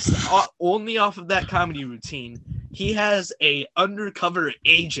based only off of that comedy routine, he has a undercover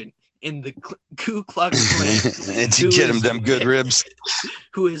agent in the Ku Klux Klan and to get him them good ribs,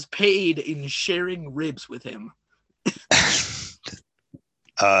 who is paid in sharing ribs with him.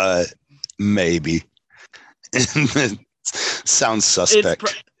 Maybe. Sounds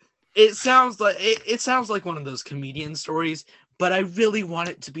suspect. It sounds like one of those comedian stories, but I really want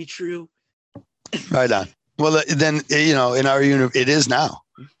it to be true. Right on. Well, then, in our universe, it is now.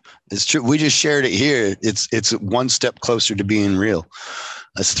 It's true. We just shared it here. It's one step closer to being real.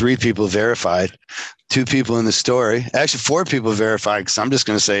 That's 3 people verified, 2 people in the story. Actually, 4 people verified, because I'm just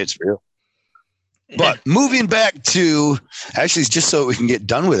going to say it's real. But moving back to, actually, just so we can get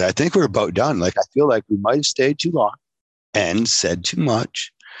done with it, I think we're about done. Like, I feel like we might have stayed too long and said too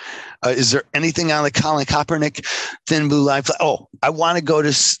much. Is there anything on the Colin Kaepernick Thin Blue Line? Oh, I want to go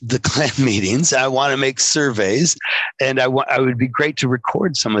to the Klan meetings. I want to make surveys, and I would be great to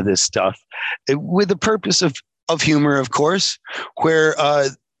record some of this stuff with the purpose of humor, of course, where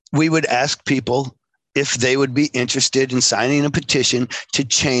we would ask people if they would be interested in signing a petition to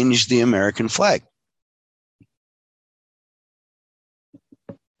change the American flag.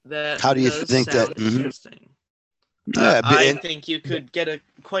 How do you think that? Interesting. I think you could get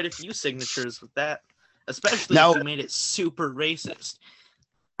quite a few signatures with that, especially if you made it super racist.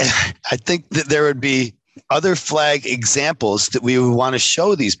 I think that there would be other flag examples that we would want to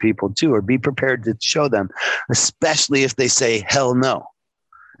show these people too, or be prepared to show them, especially if they say hell no.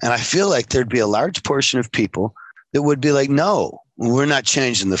 And I feel like there'd be a large portion of people that would be like, no, we're not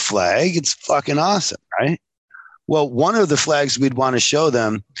changing the flag. It's fucking awesome, right? Well, one of the flags we'd want to show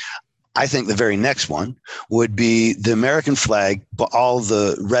them, I think the very next one would be the American flag, but all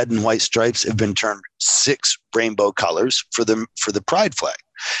the red and white stripes have been turned 6 rainbow colors for the pride flag.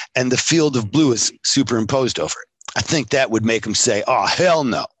 And the field of blue is superimposed over it. I think that would make them say, oh, hell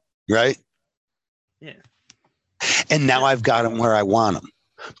no. Right? Yeah. And now I've got them where I want them,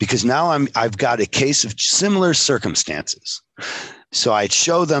 because now I've got a case of similar circumstances. So I'd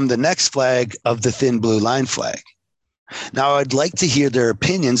show them the next flag of the Thin Blue Line flag. Now I'd like to hear their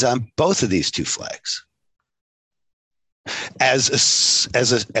opinions on both of these 2 flags as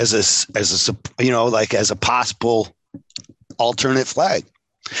a possible alternate flag.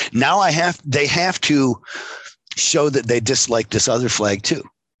 Now they have to show that they dislike this other flag too,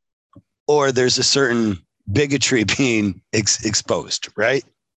 or there's a certain bigotry being exposed, right?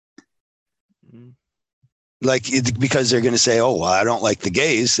 Like, because they're going to say, oh, well, I don't like the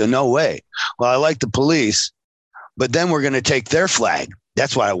gays, so no way. Well, I like the police, but then we're going to take their flag.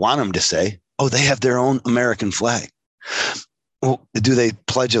 That's what I want them to say. Oh, they have their own American flag. Well, do they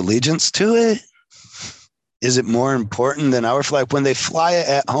pledge allegiance to it? Is it more important than our flag? When they fly it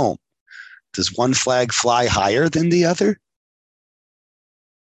at home, does one flag fly higher than the other?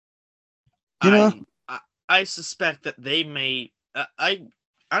 I suspect that they may.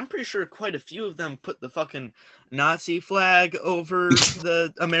 I'm pretty sure quite a few of them put the fucking Nazi flag over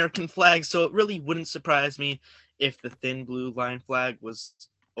the American flag, so it really wouldn't surprise me if the Thin Blue Line flag was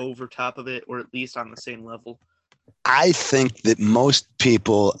over top of it, or at least on the same level. I think that most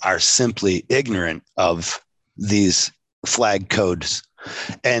people are simply ignorant of these flag codes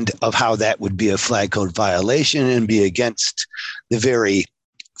and of how that would be a flag code violation and be against the very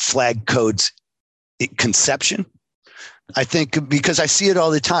flag code's conception. I think because I see it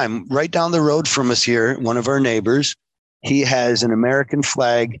all the time. Right down the road from us here, one of our neighbors, he has an American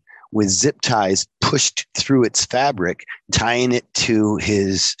flag with zip ties pushed through its fabric, tying it to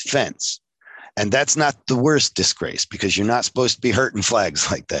his fence. And that's not the worst disgrace, because you're not supposed to be hurting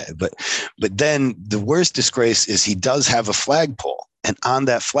flags like that. But then the worst disgrace is he does have a flagpole. And on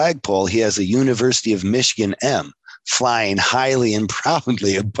that flagpole, he has a University of Michigan M flying highly and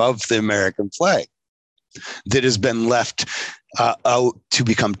proudly above the American flag that has been left out to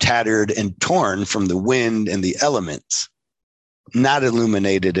become tattered and torn from the wind and the elements, not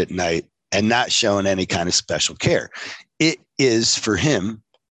illuminated at night and not shown any kind of special care. It is, for him,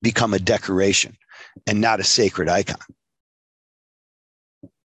 become a decoration and not a sacred icon.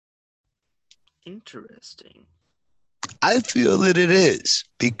 Interesting. I feel that it is,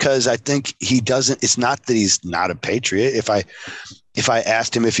 because I think he doesn't, it's not that he's not a patriot. If I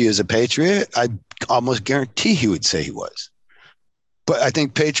asked him if he was a patriot, I almost guarantee he would say he was. But I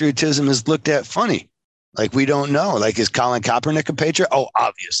think patriotism is looked at funny. Like, we don't know. Like, is Colin Kaepernick a patriot? Oh,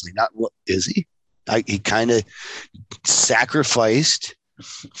 obviously not. What is he? He kind of sacrificed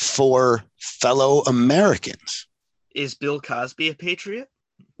for fellow Americans. Is Bill Cosby a patriot?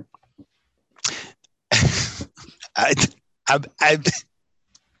 I'm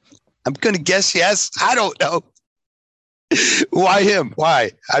going to guess yes. I don't know. Why him?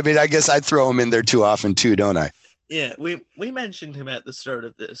 Why? I mean, I guess I throw him in there too often too, don't I? Yeah, we mentioned him at the start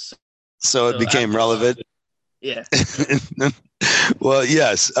of this. So it became relevant. Yeah. Well,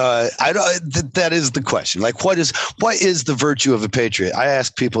 yes. I don't. That is the question. Like, what is the virtue of a patriot? I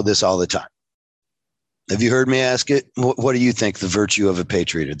ask people this all the time. Have you heard me ask it? What do you think the virtue of a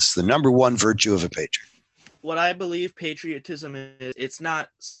patriot is? It's the number one virtue of a patriot. What I believe patriotism is, it's not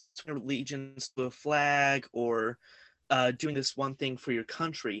allegiance to a flag or doing this one thing for your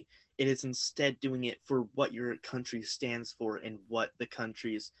country. It is instead doing it for what your country stands for and what the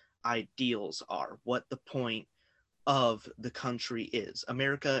country's ideals are, what the point of the country is.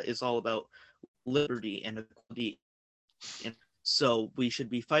 America is all about liberty and equality, and so we should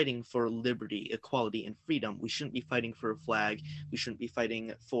be fighting for liberty, equality, and freedom. We shouldn't be fighting for a flag. We shouldn't be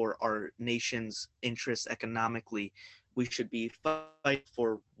fighting for our nation's interests economically. We should be fighting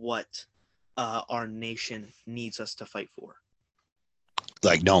for what our nation needs us to fight for.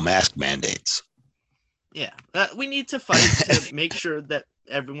 Like no mask mandates. Yeah, we need to fight to make sure that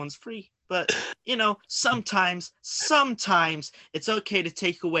everyone's free. But, sometimes it's okay to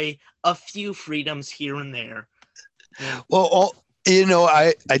take away a few freedoms here and there. Yeah. Well,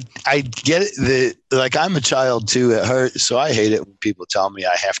 I get it. Like, I'm a child too at heart, so I hate it when people tell me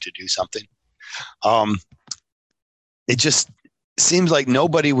I have to do something. It just seems like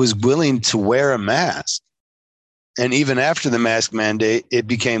nobody was willing to wear a mask. And even after the mask mandate, it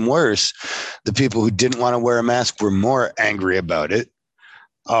became worse. The people who didn't want to wear a mask were more angry about it.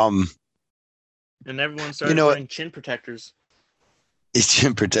 And everyone started wearing chin protectors. It's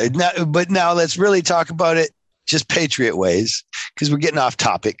chin protect. But now let's really talk about it just patriot ways, because we're getting off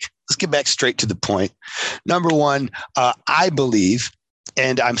topic. Let's get back straight to the point. Number one, I believe,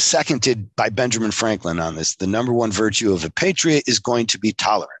 and I'm seconded by Benjamin Franklin on this, the number one virtue of a patriot is going to be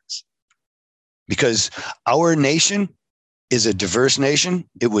tolerance. Because our nation is a diverse nation.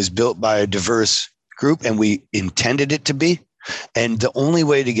 It was built by a diverse group, and we intended it to be. And the only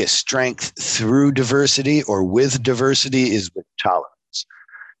way to get strength through diversity or with diversity is with tolerance.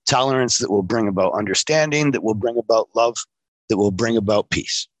 Tolerance that will bring about understanding, that will bring about love, that will bring about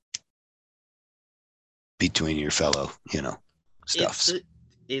peace between your fellow, stuffs.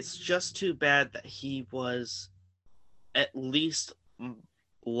 It's just too bad that he was at least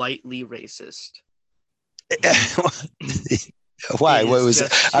lightly racist. Why? What was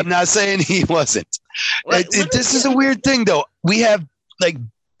it? I'm not saying he wasn't. This is a weird thing, though. We have, like,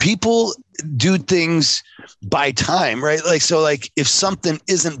 people do things by time, right? Like, so, like, if something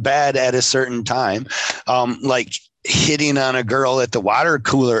isn't bad at a certain time, like hitting on a girl at the water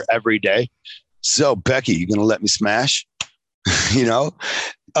cooler every day. So, Becky, you gonna let me smash?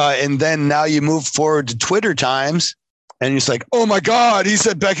 And then now you move forward to Twitter times, and it's like, oh my God, he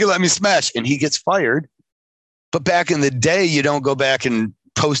said, Becky, let me smash, and he gets fired. But back in the day, you don't go back and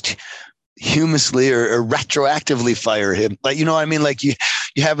posthumously or retroactively fire him. Like, you know what I mean? Like, you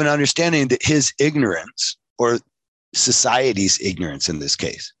have an understanding that his ignorance, or society's ignorance in this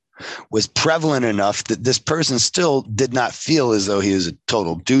case, was prevalent enough that this person still did not feel as though he was a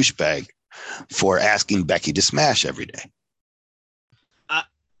total douchebag for asking Becky to smash every day.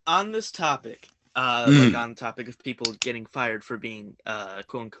 On this topic, like on the topic of people getting fired for being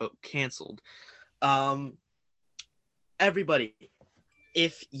quote unquote canceled, everybody,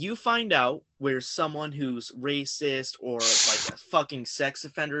 if you find out where someone who's racist or like a fucking sex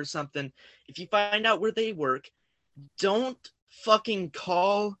offender or something, if you find out where they work, don't fucking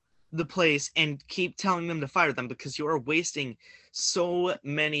call the place and keep telling them to fire them because you are wasting so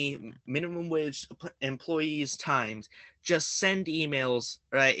many minimum wage employees' times. Just send emails,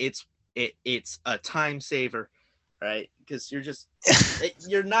 right? It's a time saver, right? Because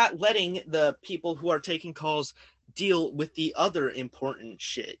you're not letting the people who are taking calls deal with the other important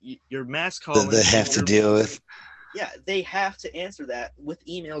shit. Your mass calling That they have to deal with. Yeah, they have to answer that with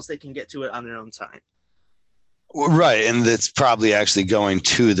emails. They can get to it on their own time. Right. And it's probably actually going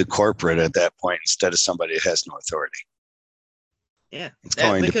to the corporate at that point instead of somebody that has no authority. Yeah. It's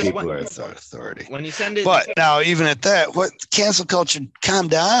going to people who have authority. When you send it. But now, even at that, what cancel culture, calm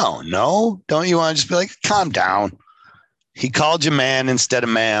down. No? Don't you want to just be like, calm down? He called you man instead of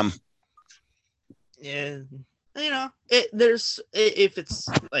ma'am. Yeah. There's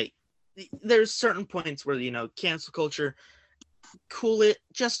certain points where, cancel culture, cool it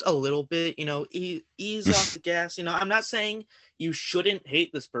just a little bit, ease off the gas. I'm not saying you shouldn't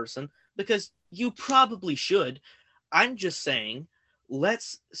hate this person because you probably should. I'm just saying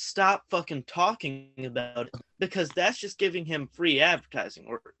let's stop fucking talking about it because that's just giving him free advertising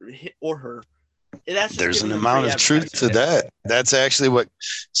or her. There's an amount of truth to that. That's actually what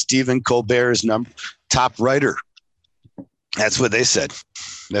Stephen Colbert's top writer. That's what they said.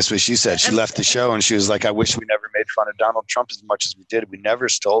 That's what she said. She left the show and she was like, I wish we never made fun of Donald Trump as much as we did. We never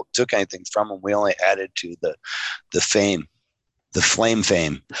took anything from him. We only added to the fame, the flame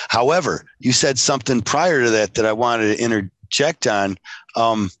fame. However, you said something prior to that I wanted to interject on.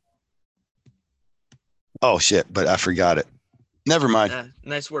 Oh, shit, but I forgot it. Never mind.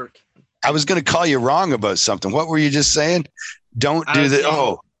 Nice work. I was going to call you wrong about something. What were you just saying? Don't do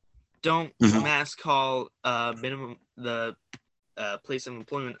that. Don't mass call minimum the place of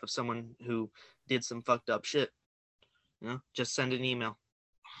employment of someone who did some fucked up shit. Just send an email.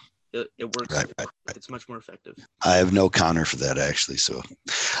 It works. Right. It's much more effective. I have no counter for that, actually. So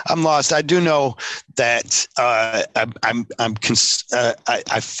I'm lost. I do know that I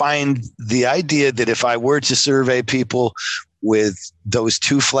find the idea that if I were to survey people with those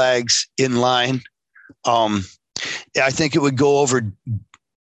two flags in line, I think it would go over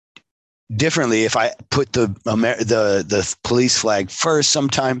differently if I put the police flag first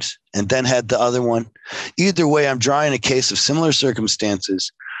sometimes and then had the other one. Either way, I'm drawing a case of similar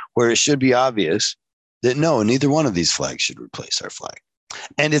circumstances where it should be obvious that no, neither one of these flags should replace our flag.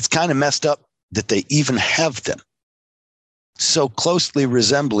 And it's kind of messed up that they even have them so closely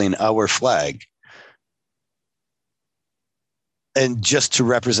resembling our flag and just to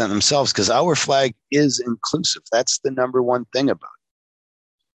represent themselves, because our flag is inclusive. That's the number one thing about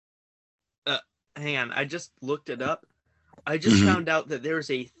it. Hang on, I just looked it up. I just found out that there's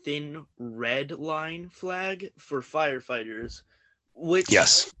a thin red line flag for firefighters, which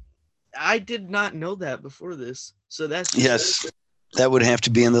yes, I did not know that before this. So that's yes, that would have to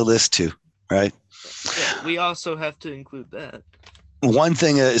be in the list too, right? Yeah, we also have to include that. One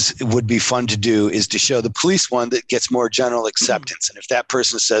thing would be fun to do is to show the police one that gets more general acceptance. And if that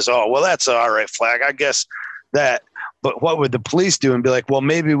person says, oh, well, that's an all right flag, I guess that. But what would the police do? And be like, well,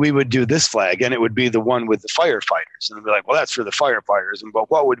 maybe we would do this flag. And it would be the one with the firefighters. And they'd be like, well, that's for the firefighters. And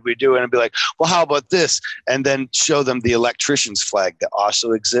but what would we do? And it'd be like, well, how about this? And then show them the electrician's flag that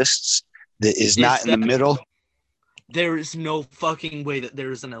also exists, that is not in the middle. There is no fucking way that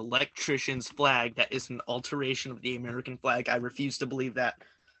there is an electrician's flag that is an alteration of the American flag. I refuse to believe that.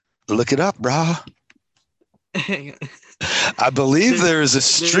 Look it up, bro. I believe there's a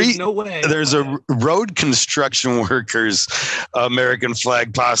street. No way. There's a road construction workers American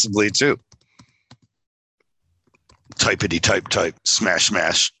flag, possibly too. Typity type, smash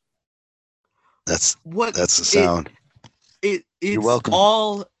smash. That's the sound. It's You're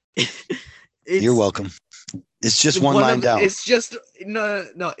welcome. You're welcome. It's just one line down. It's just no.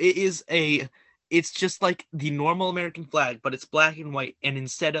 It's just like the normal American flag, but it's black and white, and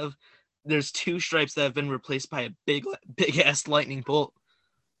instead of there's two stripes that have been replaced by a big ass lightning bolt.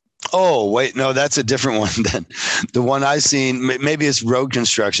 Oh wait, no, that's a different one then. The one I seen, maybe it's road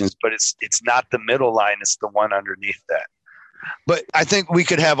constructions, but it's not the middle line. It's the one underneath that. But I think we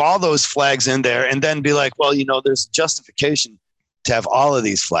could have all those flags in there, and then be like, well, there's justification to have all of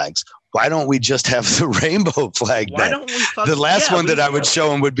these flags. Why don't we just have the rainbow flag? Why don't we? The last one that I would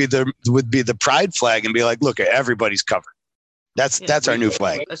show him would be the pride flag, and be like, look, everybody's covered. That's our new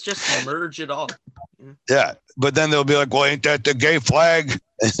flag. Let's just merge it all. Yeah, but then they'll be like, well, ain't that the gay flag?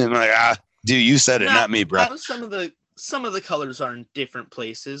 And I'm like, dude, you said it, not me, bro. Some of the colors are in different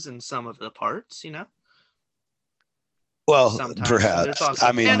places in some of the parts, Well, sometimes. Perhaps.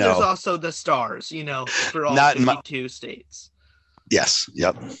 No. There's also the stars, for all 52 states. Yes.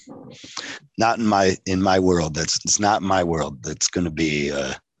 Yep. Not in my world. It's not my world. That's going to be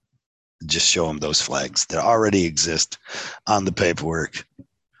Just show them those flags that already exist on the paperwork.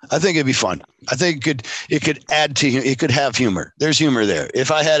 I think it'd be fun. I think it could add to, it could have humor. There's humor there.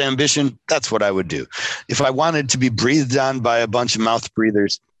 If I had ambition, that's what I would do. If I wanted to be breathed on by a bunch of mouth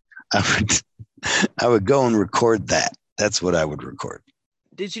breathers, I would go and record that. That's what I would record.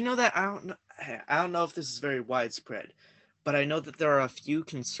 Did you know that? I don't know if this is very widespread, but I know that there are a few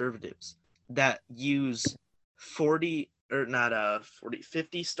conservatives that use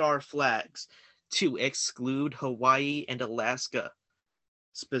 50-star flags to exclude Hawaii and Alaska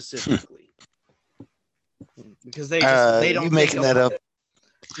specifically. Because they don't. You making that up?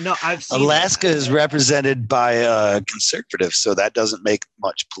 No, I've seen Alaska is represented by conservatives, so that doesn't make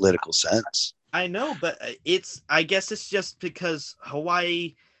much political sense. I know, but I guess it's just because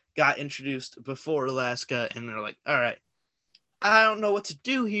Hawaii got introduced before Alaska, and they're like, all right, I don't know what to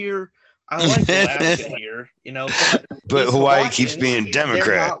do here. I like Alaska here, but Hawaii keeps being Democrat.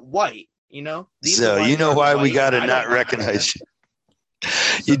 They're not white, So you know why we got to not recognize you.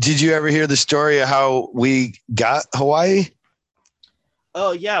 Did you ever hear the story of how we got Hawaii?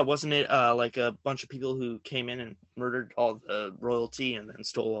 Oh yeah, wasn't it like a bunch of people who came in and murdered all the royalty and then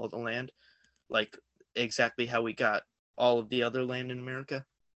stole all the land, like exactly how we got all of the other land in America?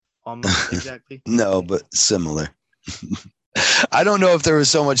 Almost exactly. No, but similar. I don't know if there was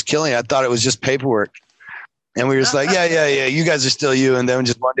so much killing. I thought it was just paperwork, and we were just like, yeah, you guys are still you, and then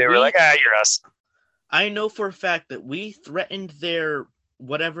just one day we're like, you're us. I know for a fact that we threatened their,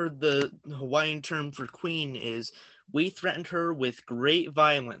 whatever the Hawaiian term for queen is, we threatened her with great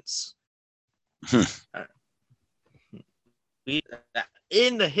violence.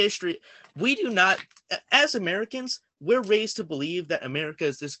 In the history, we do not, as Americans, we're raised to believe that America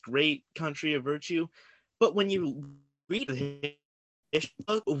is this great country of virtue. But when you read the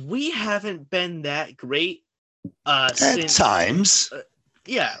history, we haven't been that great since times.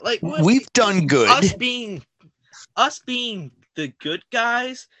 Yeah, like we've done good. Us being the good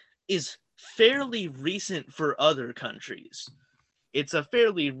guys is fairly recent for other countries. It's a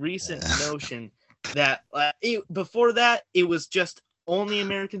fairly recent notion that before that it was just only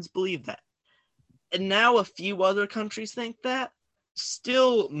Americans believe that, and now a few other countries think that.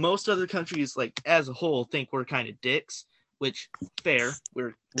 Still, most other countries, like as a whole, think we're kind of dicks. Which fair.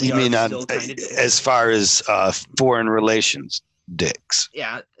 You mean still kind of dicks. As far as foreign relations? Dicks.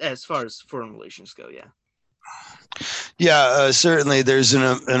 Yeah, as far as foreign relations go, yeah. Yeah, certainly there's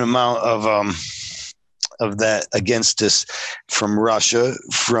an amount of that against us from Russia,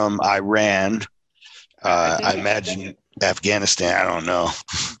 from Iran, I imagine Afghanistan. I don't know.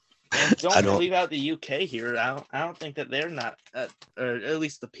 And don't leave out the UK here. I don't think that they're not, or at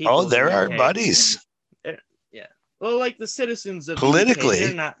least the people. Oh, they're our buddies. Yeah. Well, like the citizens of politically, the UK,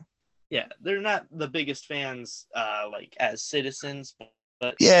 they're not. Yeah, they're not the biggest fans, like as citizens.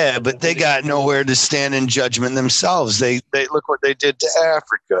 But but they got nowhere to stand in judgment themselves. They look what they did to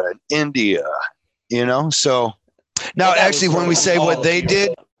Africa and India, So now, actually, when we say what they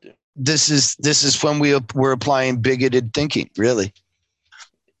did, this is when we're applying bigoted thinking. Really,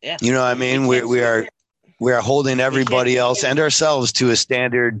 yeah. You know what I mean? We are holding everybody else and ourselves to a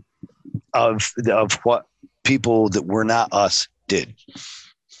standard of what people that were not us did.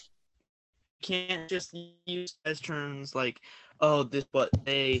 Can't just use as terms like, oh, this is what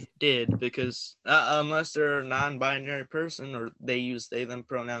they did, because unless they're a non-binary person or they use they them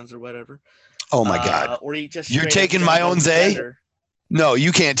pronouns or whatever. Oh my God. Or you're taking my own they gender. No,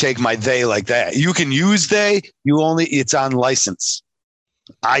 you can't take my they like that. You can use they, it's on license.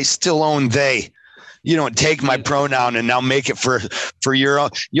 I still own they. You don't take my pronoun and now make it for your own.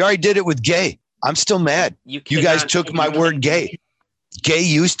 You already did it with gay. I'm still mad. You guys took my word gay. Gay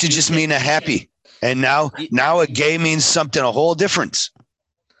used to just mean a happy, and now a gay means something a whole different.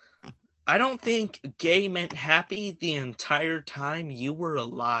 I don't think gay meant happy the entire time you were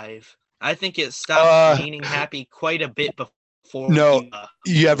alive. I think it stopped meaning happy quite a bit before. No,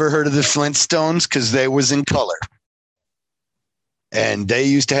 you ever heard of the Flintstones? Because they was in color, and they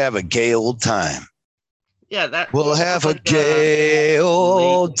used to have a gay old time. Yeah, that we'll have a gay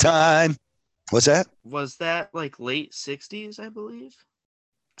old time. What's that? Was that like late 60s, I believe?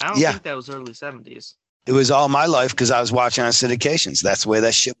 I don't think that was early 70s. It was all my life because I was watching on syndications. That's the way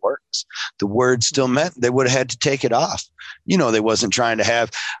that shit works. The word still meant they would have had to take it off. They wasn't trying to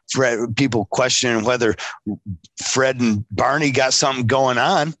have people questioning whether Fred and Barney got something going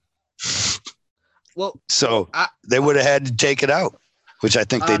on. Well, so they would have had to take it out, which I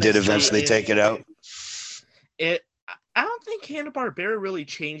think they did eventually take it out. I don't think Hanna-Barbera really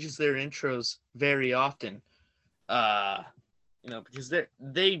changes their intros very often, because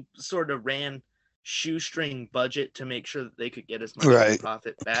they sort of ran shoestring budget to make sure that they could get as much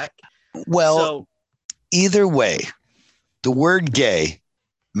profit back. Well, So either way, the word gay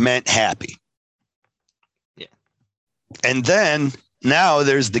meant happy. Yeah. And then now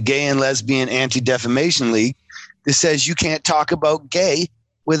there's the Gay and Lesbian Anti-Defamation League that says you can't talk about gay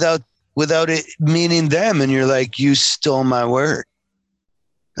without it meaning them. And you're like, you stole my word.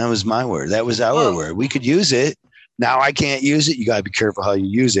 That was my word. That was our word. We could use it. Now I can't use it. You got to be careful how you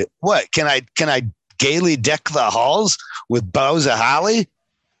use it. What? Can I gaily deck the halls with boughs of holly?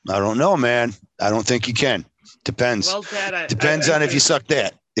 I don't know, man. I don't think you can. Depends. Well, Dad, Depends on if you suck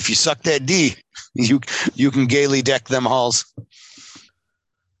that. If you suck that D, you can gaily deck them halls.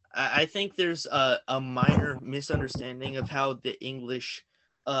 I think there's a minor misunderstanding of how the English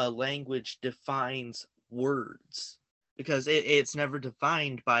language defines words, because it's never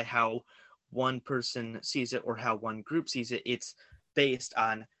defined by how one person sees it or how one group sees it. It's based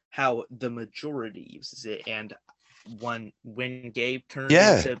on how the majority uses it. And when gay turned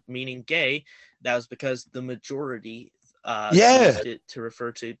into meaning gay, that was because the majority used it to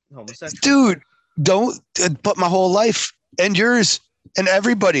refer to homosexuals. Dude, don't put my whole life and yours and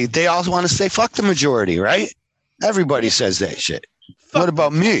everybody. They all want to say fuck the majority, right? Everybody says that shit. What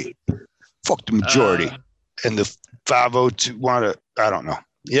about me? Fuck the majority. And the 502 want to, I don't know.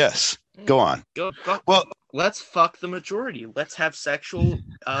 Yes. Go on. Well, let's fuck the majority. Let's have sexual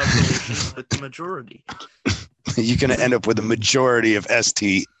relations with the majority. You're going to end up with a majority of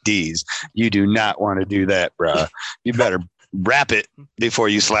STDs. You do not want to do that, bro. You better wrap it before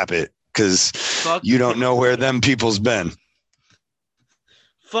you slap it, because you don't know where them people's been.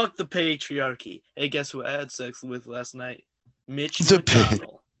 Fuck the patriarchy. Hey, guess who I had sex with last night? Mitch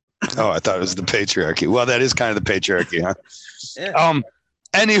McConnell. Oh, I thought it was the patriarchy. Well, that is kind of the patriarchy, huh? Yeah.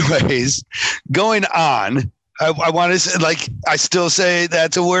 Anyways, going on, I want to say, like, I still say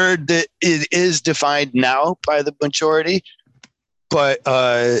that's a word that it is defined now by the majority, but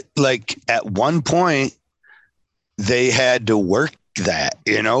like at one point they had to work that,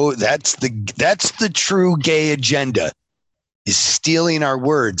 you know, that's the true gay agenda, is stealing our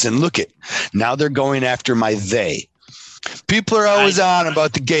words. And look it, now they're going after my they. People are always on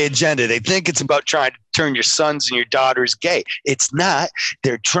about the gay agenda. They think it's about trying to turn your sons and your daughters gay. It's not.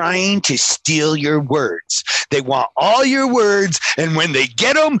 They're trying to steal your words. They want all your words, and when they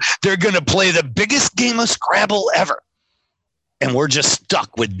get them, they're going to play the biggest game of Scrabble ever. And we're just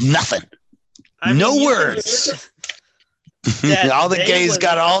stuck with nothing. No words. All the gays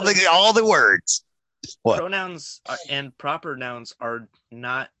got all the words. What? Pronouns and proper nouns are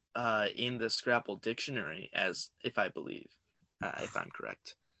not in the Scrabble dictionary, as if I'm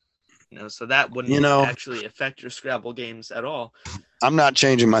correct. You know, so that wouldn't actually affect your Scrabble games at all. I'm not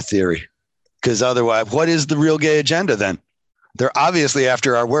changing my theory, because otherwise, what is the real gay agenda then? They're obviously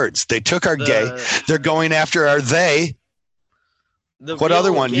after our words. They took our gay. They're going after our they. What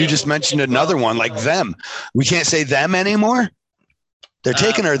other one? You just mentioned another one, like them. We can't say them anymore. They're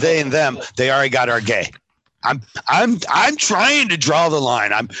taking our they and them. They already got our gay. I'm trying to draw the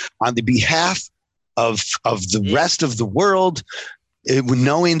line. I'm on the behalf of the rest of the world,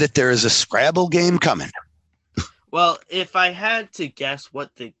 knowing that there is a Scrabble game coming. Well, if I had to guess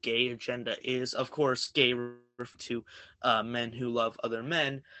what the gay agenda is, of course, gay refers to men who love other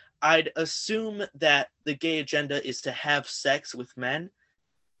men. I'd assume that the gay agenda is to have sex with men.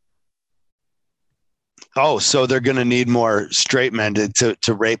 Oh, so they're going to need more straight men to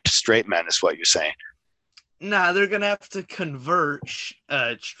rape straight men, is what you're saying? Nah, they're going to have to convert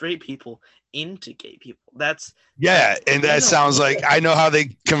straight people into gay people. And that sounds like I know how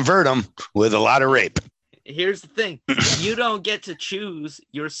they convert them, with a lot of rape. Here's the thing. You don't get to choose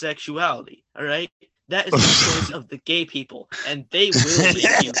your sexuality, all right? That is the choice of the gay people, and they will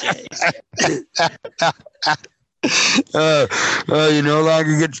make you gay. You no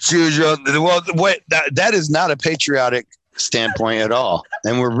longer get to choose your. Well, wait, that is not a patriotic standpoint at all,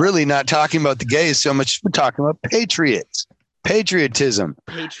 and we're really not talking about the gays so much. We're talking about patriotism,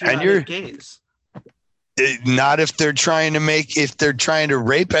 and you're gays. Not if they're trying to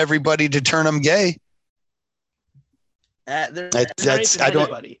rape everybody to turn them gay. I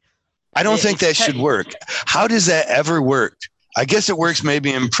don't think that should work. How does that ever work? I guess it works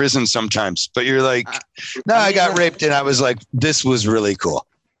maybe in prison sometimes, but you're like, I got raped and I was like, this was really cool.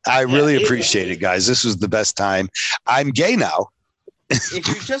 I really appreciate it, guys. This was the best time. I'm gay now. If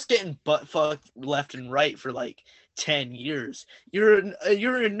you're just getting butt fucked left and right for like 10 years,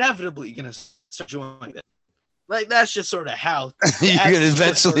 you're inevitably going to start enjoying it. Like, that's just sort of how you're going to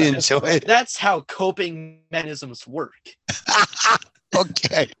eventually enjoy it. That's how coping mechanisms work.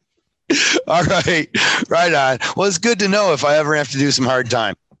 Okay. All right. Right on. Well, it's good to know if I ever have to do some hard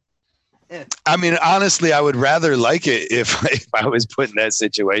time. I mean, honestly, I would rather like it if I was put in that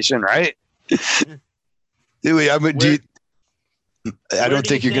situation, right? I mean, I don't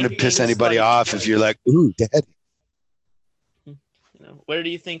think you're going to piss anybody off if you're like, ooh, dad. Where do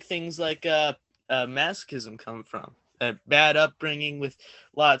you think things like masochism come from? A bad upbringing with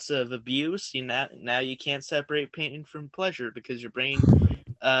lots of abuse. Now you can't separate pain from pleasure because your brain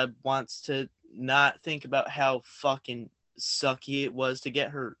wants to not think about how fucking sucky it was to get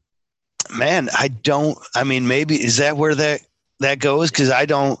hurt. Man, I mean, maybe is that where that goes? Because I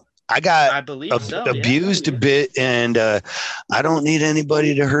believe so, abused a bit, and I don't need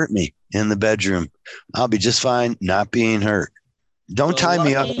anybody to hurt me in the bedroom. I'll be just fine not being hurt. Don't tie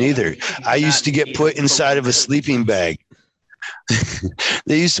me up neither. I used to get put inside of a sleeping bag.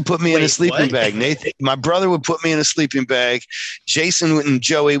 They used to put me in a sleeping bag. Nathan, my brother would put me in a sleeping bag. Jason and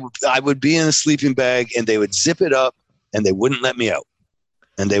Joey, I would be in a sleeping bag, and they would zip it up, and they wouldn't let me out.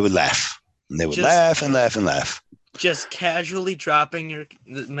 And they would laugh. And they would laugh and laugh and laugh. Just casually dropping your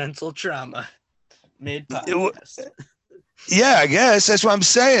mental trauma mid-podcast. Yeah, I guess. That's what I'm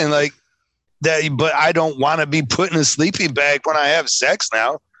saying. Like, that, but I don't want to be put in a sleeping bag when I have sex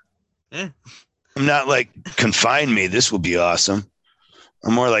now. Yeah. I'm not like, confine me. This will be awesome.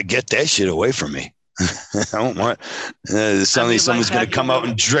 I'm more like, get that shit away from me. I don't want suddenly someone's going to come out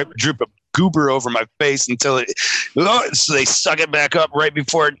and drip a goober over my face until so they suck it back up right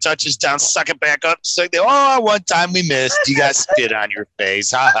before it touches down. Suck it back up. So one time we missed. You got spit on your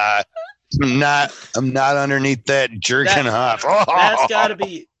face. Ha ha. I'm not underneath that jerking off.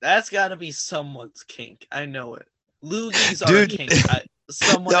 That's gotta be someone's kink. I know it. Loogies are a kink.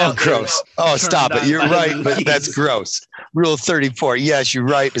 Gross. Oh, stop it. You're right, but that's gross. Rule 34. Yes, you're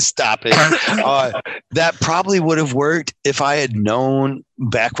right, but stop it. That probably would have worked if I had known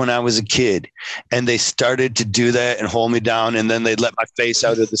back when I was a kid and they started to do that and hold me down, and then they'd let my face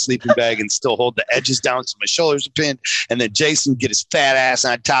out of the sleeping bag and still hold the edges down so my shoulders are pinned, and then Jason would get his fat ass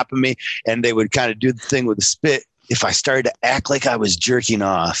on top of me and they would kind of do the thing with the spit. If I started to act like I was jerking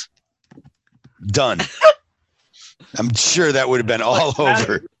off, done. I'm sure that would have been all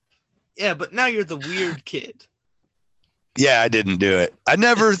over. Yeah, but now you're the weird kid. Yeah, I didn't do it. I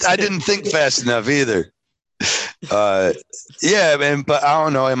didn't think fast enough either. Yeah, man, but I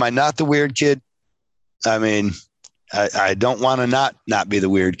don't know. Am I not the weird kid? I mean, I don't want to not be the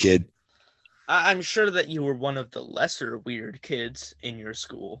weird kid. I'm sure that you were one of the lesser weird kids in your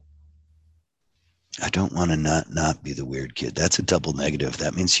school. I don't want to not be the weird kid. That's a double negative.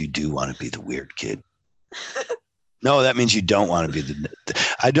 That means you do want to be the weird kid. No, that means you don't want to be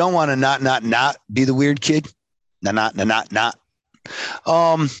I don't want to not be the weird kid. Not.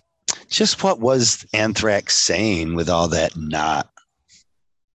 Just what was Anthrax saying with all that not?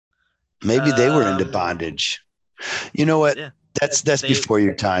 Maybe they were into bondage. You know what? Yeah, that's before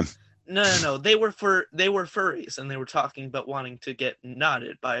your time. No. They were furries, and they were talking about wanting to get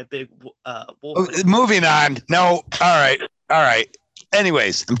knotted by a big wolf. Moving on. No. All right.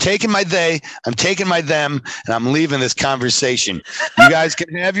 Anyways, I'm taking my they, I'm taking my them, and I'm leaving this conversation. You guys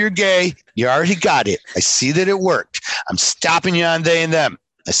can have your gay. You already got it. I see that it worked. I'm stopping you on they and them.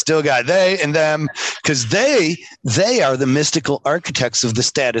 I still got they and them because they are the mystical architects of the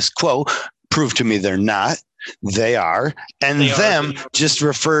status quo. Prove to me they're not. They are. And them just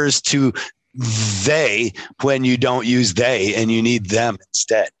refers to they when you don't use they and you need them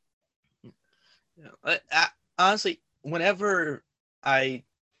instead. Honestly, whenever I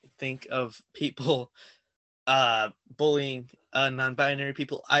think of people bullying non-binary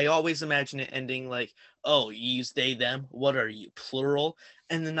people, I always imagine it ending like, oh, you use they, them, what are you, plural?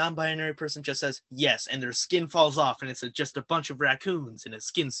 And the non-binary person just says yes, and their skin falls off, and it's just a bunch of raccoons in a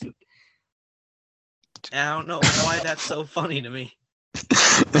skin suit. And I don't know why that's so funny to me.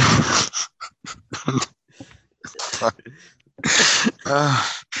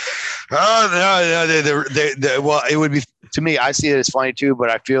 Well, it would be, to me, I see it as funny too, but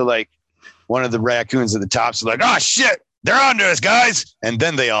I feel like one of the raccoons at the top is like, oh shit, they're onto us, guys. And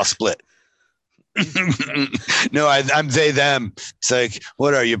then they all split. No, I'm they, them. It's like,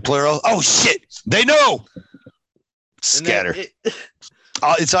 what are you, plural? Oh shit, they know. Scatter.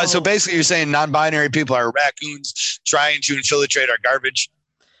 So basically you're saying non-binary people are raccoons trying to infiltrate our garbage.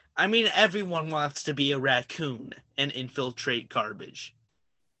 I mean, everyone wants to be a raccoon and infiltrate garbage.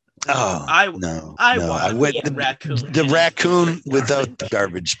 Oh, I want to be a raccoon. The raccoon without the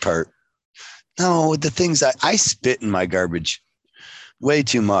garbage part. No, the things I spit in my garbage way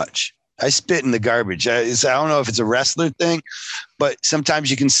too much. I spit in the garbage. I don't know if it's a wrestler thing, but sometimes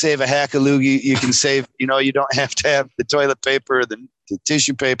you can save a hack of loogie. You can save, you don't have to have the toilet paper, the the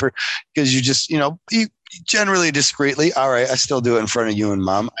tissue paper because you just, you generally discreetly, all right, I still do it in front of you and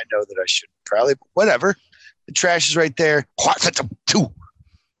mom. I know that I should probably, whatever. The trash is right there.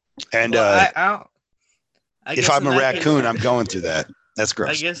 And well, I if guess I'm in a that raccoon, case, I'm going through that. That's gross.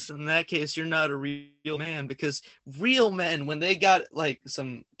 I guess in that case, you're not a real man, because real men, when they got like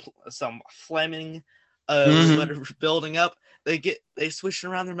some Fleming, whatever building up, they swish it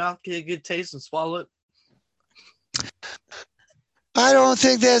around their mouth, get a good taste, and swallow it. I don't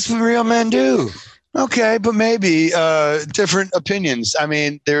think that's what real men do. Okay, but maybe different opinions. I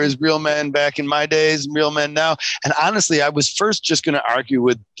mean, there is real men back in my days and real men now. And honestly, I was first just going to argue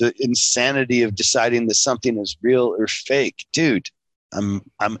with the insanity of deciding that something is real or fake. Dude, I'm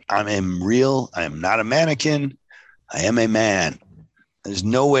real. I am not a mannequin. I am a man. There's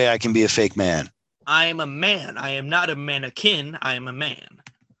no way I can be a fake man. I am a man. I am not a mannequin. I am a man.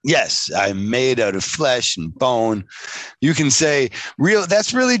 Yes, I'm made out of flesh and bone. You can say real.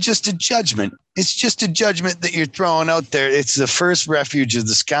 That's really just a judgment. It's just a judgment that you're throwing out there. It's the first refuge of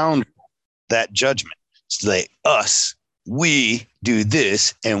the scoundrel, that judgment. It's like us, we do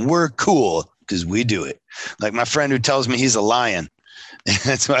this and we're cool because we do it. Like my friend who tells me he's a lion.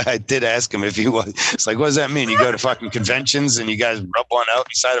 That's why I did ask him if he was. It's like, what does that mean? You go to fucking conventions and you guys rub one out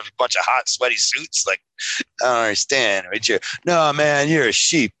inside of a bunch of hot, sweaty suits? Like, I don't understand. Right? No, man, you're a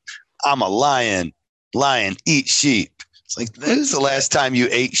sheep. I'm a lion. Lion, eat sheep. It's like, when is the last time you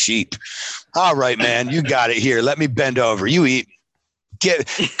ate sheep? All right, man, you got it here. Let me bend over. You eat.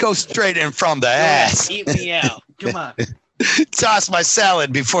 Go straight in from the ass. Eat me out. Come on. Toss my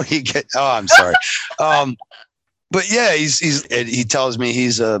salad before you get. Oh, I'm sorry. But yeah, he tells me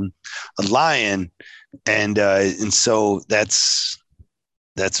he's a lion, and so that's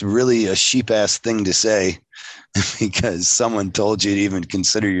really a sheep ass thing to say, because someone told you to even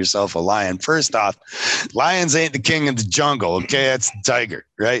consider yourself a lion. First off, lions ain't the king of the jungle. Okay, that's the tiger,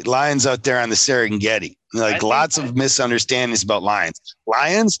 right? Lions out there on the Serengeti. Like lots of misunderstandings about lions.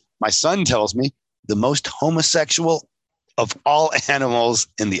 Lions, my son tells me, the most homosexual of all animals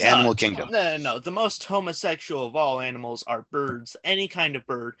in the animal kingdom. No. The most homosexual of all animals are birds. Any kind of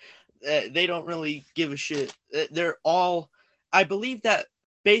bird. They don't really give a shit. They're all. I believe that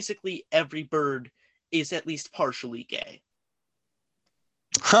basically every bird is at least partially gay.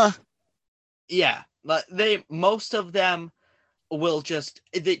 Huh? Yeah, but most of them will just.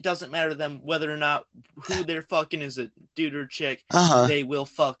 It doesn't matter to them whether or not who they're fucking is a dude or chick. They will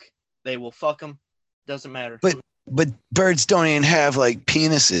fuck. They will fuck them. Doesn't matter. But birds don't even have like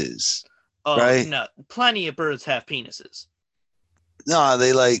penises. Oh, right? No, plenty of birds have penises. No,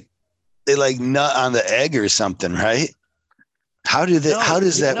 they nut on the egg or something, right? How does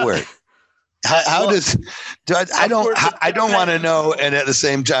that work? I don't want to know, and at the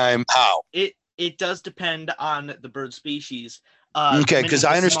same time, how? It does depend on the bird species. Okay, because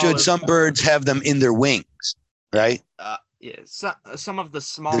I understood some birds have them in their wings, right? Yeah, some of the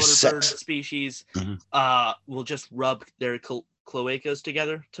smaller bird species will just rub their cloacas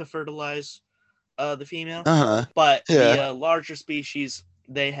together to fertilize the female. But the larger species,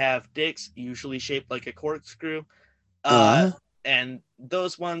 they have dicks, usually shaped like a corkscrew. And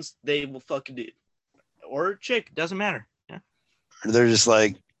those ones, they will fuck a dude. Or a chick, doesn't matter. Yeah. They're just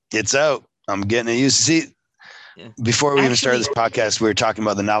like, it's out. I'm getting it used. See, before we even started this podcast, we were talking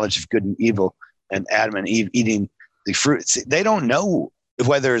about the knowledge of good and evil and Adam and Eve eating the fruit. See, they don't know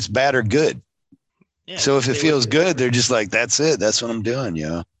whether it's bad or good. Yeah, so if it feels good, they're just like, that's it. That's what I'm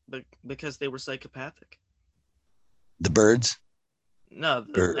doing, because they were psychopathic. The birds? No,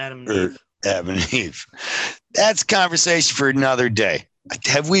 Adam and Eve. Adam and Eve. That's conversation for another day.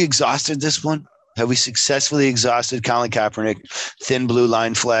 Have we exhausted this one? Have we successfully exhausted Colin Kaepernick, thin blue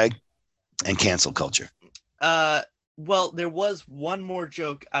line flag, and cancel culture? Well, there was one more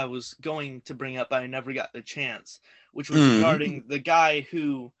joke I was going to bring up, but I never got the chance, which was regarding the guy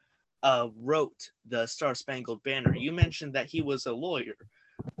who wrote the Star Spangled Banner. You mentioned that he was a lawyer,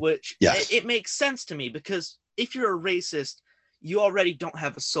 which it makes sense to me, because if you're a racist, you already don't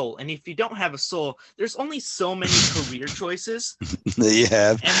have a soul. And if you don't have a soul, there's only so many career choices that you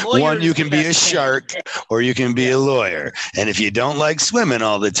have. One, you can be a shark, or you can be a lawyer. And if you don't like swimming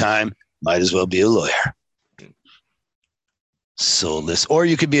all the time, might as well be a lawyer. Soulless. Or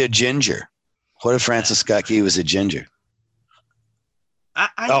you could be a ginger. What if Francis Scott Key was a ginger?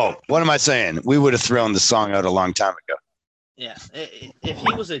 What am I saying? We would have thrown the song out a long time ago. Yeah. If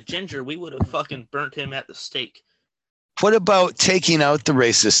he was a ginger, we would have fucking burnt him at the stake. What about taking out the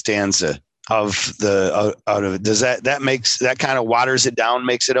racist stanza of out of it? Does that makes that kind of waters it down,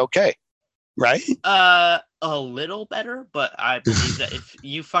 makes it okay, right? A little better, but I believe that if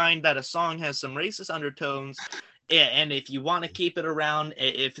you find that a song has some racist undertones, and if you want to keep it around,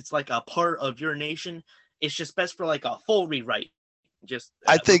 if it's like a part of your nation, it's just best for like a full rewrite. Just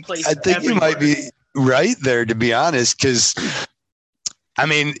I think you might be right there, to be honest, because I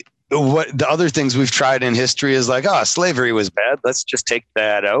mean, what the other things we've tried in history is like, slavery was bad. Let's just take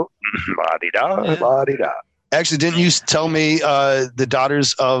that out. La-di-da, la-di-da. Actually, didn't you tell me the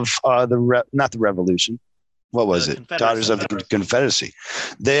daughters of not the revolution? What was it? Daughters of the Confederacy.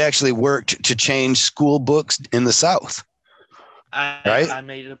 They actually worked to change school books in the South. I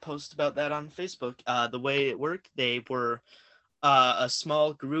made a post about that on Facebook. The way it worked, they were a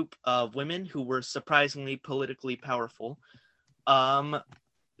small group of women who were surprisingly politically powerful.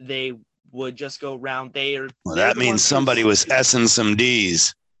 They would just go around there. Well, that means somebody was S-ing some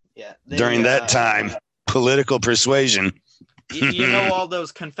D's. Yeah. During that time, political persuasion. You know all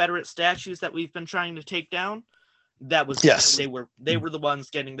those Confederate statues that we've been trying to take down? That was they were the ones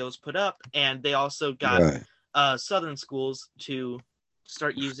getting those put up, and they also got Southern schools to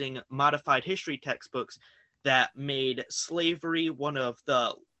start using modified history textbooks that made slavery one of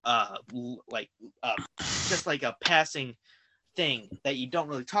the just like a passing thing that you don't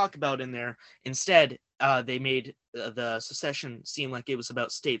really talk about in there. Instead, they made the secession seem like it was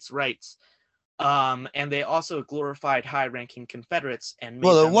about states' rights. And they also glorified high-ranking Confederates and made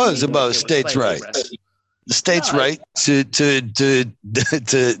it was about states' rights. The states' right to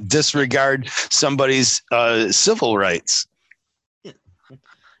disregard somebody's civil rights.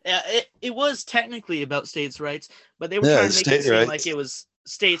 Yeah, it was technically about states' rights, but they were trying to make it seem like it was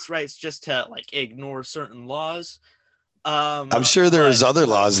states' rights just to like ignore certain laws. I'm sure there was other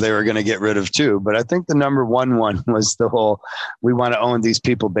laws they were going to get rid of too, but I think the number one was the whole we want to own these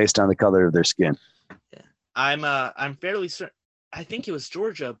people based on the color of their skin. Yeah, I'm fairly certain. I think it was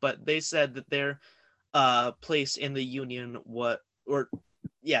Georgia, but they said that their place in the Union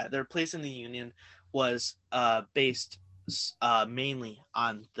their place in the Union was based mainly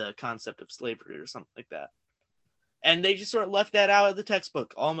on the concept of slavery or something like that, and they just sort of left that out of the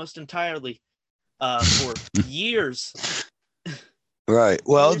textbook almost entirely. For years. Right.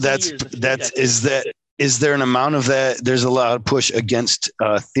 Well, is there an amount of that? There's a lot of push against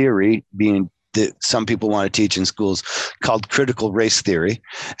theory being that some people want to teach in schools called critical race theory.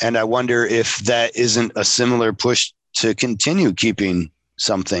 And I wonder if that isn't a similar push to continue keeping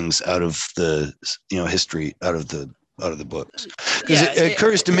some things out of the, history, out of the books. Because it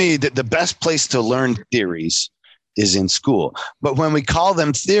occurs to me that the best place to learn theories is in school. But when we call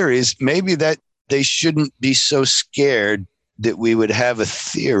them theories, maybe that they shouldn't be so scared that we would have a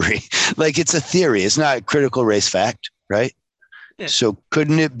theory. Like it's a theory. It's not a critical race fact, right? Yeah. So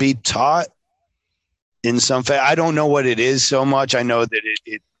couldn't it be taught in some fact? I don't know what it is so much. I know that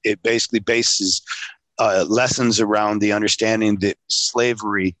it basically bases lessons around the understanding that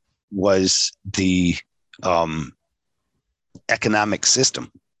slavery was the economic system.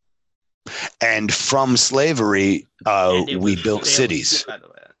 And from slavery, we built cities. By the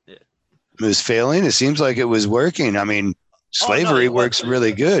way. It was failing. It seems like it was working. I mean, slavery works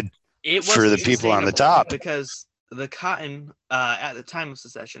really good for the people on the top. Because the cotton at the time of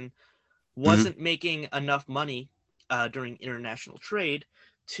secession wasn't making enough money during international trade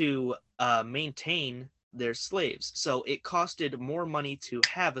to maintain their slaves. So it costed more money to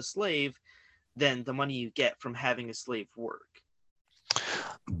have a slave than the money you get from having a slave work.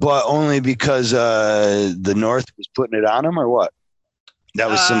 But only because the North was putting it on them, or what? That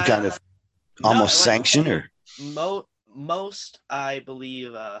was some kind of sanction, or most, I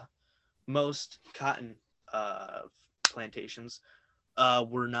believe, most cotton plantations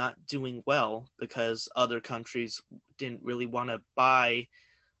were not doing well because other countries didn't really want to buy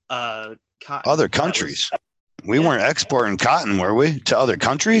cotton. Other countries? We weren't exporting cotton, were we, to other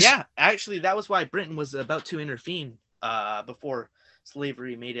countries? Yeah, actually, that was why Britain was about to intervene before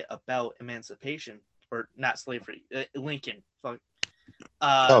slavery made it about emancipation, or not slavery. Lincoln.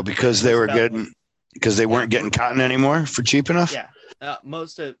 Because they weren't getting cotton anymore for cheap enough. Yeah,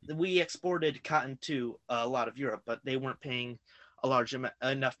 we exported cotton to a lot of Europe, but they weren't paying a large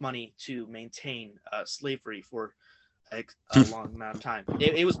enough money to maintain slavery for a long amount of time.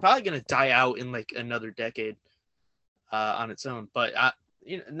 It was probably going to die out in like another decade on its own. But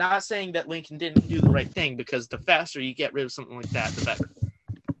not saying that Lincoln didn't do the right thing, because the faster you get rid of something like that, the better.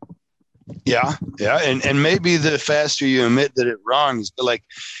 Yeah. And maybe the faster you admit that it's wrong is like,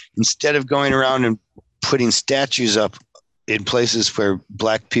 instead of going around and putting statues up in places where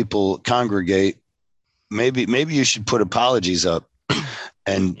Black people congregate, maybe you should put apologies up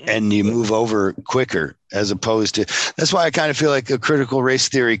and you move over quicker, as opposed to, that's why I kind of feel like a critical race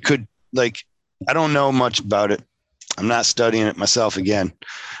theory could, like, I don't know much about it. I'm not studying it myself again,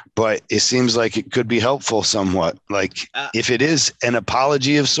 but it seems like it could be helpful somewhat. Like if it is an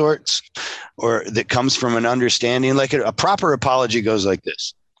apology of sorts, or that comes from an understanding, like a proper apology goes like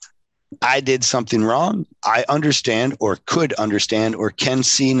this. I did something wrong. I understand or could understand or can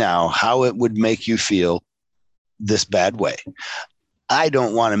see now how it would make you feel this bad way. I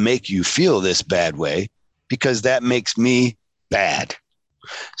don't want to make you feel this bad way because that makes me bad.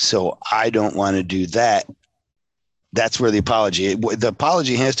 So I don't want to do that. That's where the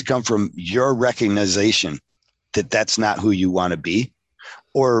apology has to come from your recognition that that's not who you want to be,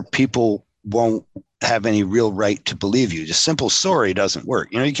 or people won't have any real right to believe you. Just simple sorry doesn't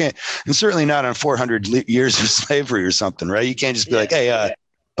work. You can't, and certainly not on 400 years of slavery or something, right? You can't just be like, hey,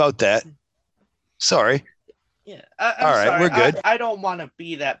 about that. Sorry. Yeah. All right, sorry. we're good. I don't want to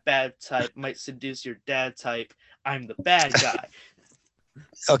be that bad type, might seduce your dad type. I'm the bad guy.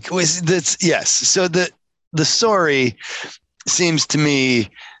 Okay, yes. So the sorry seems to me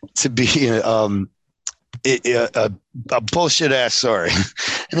to be a bullshit ass sorry.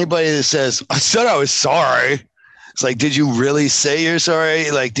 Anybody that says, I said I was sorry, it's like, did you really say you're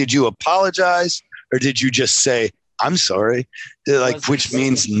sorry? Like, did you apologize, or did you just say, I'm sorry? Like, which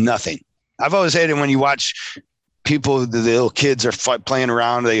means nothing. I've always hated when you watch people, the little kids are playing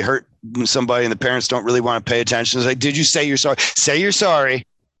around, they hurt somebody and the parents don't really want to pay attention. It's like, did you say you're sorry? Say you're sorry.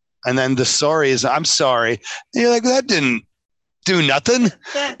 And then the sorry is, I'm sorry. And you're like, that didn't do nothing.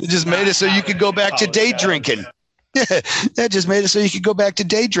 It just made it so you could go back to day drinking. Yeah, that just made it so you could go back to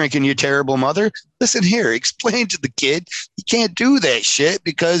day drinking, you terrible mother. Listen here, explain to the kid, you can't do that shit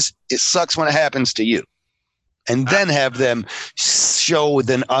because it sucks when it happens to you. And then have them show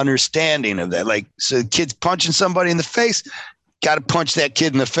with an understanding of that. Like, so the kid's punching somebody in the face, got to punch that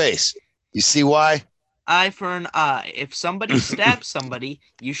kid in the face. You see why? Eye for an eye. If somebody stabs somebody,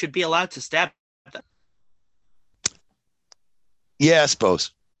 you should be allowed to stab them. Yeah, I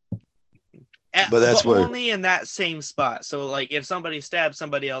suppose. But that's where only in that same spot. So, like, if somebody stabs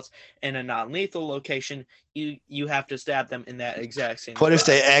somebody else in a non-lethal location, you have to stab them in that exact same spot. What if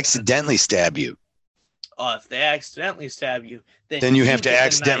they accidentally stab you? If they accidentally stab you, then you have to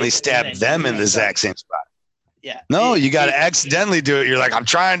accidentally stab them in the exact same spot. Yeah. No, you got to accidentally do it. You're like, I'm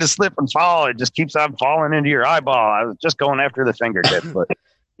trying to slip and fall. It just keeps on falling into your eyeball. I was just going after the fingertip. But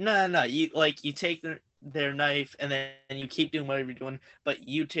no. You take their knife and then you keep doing whatever you're doing, but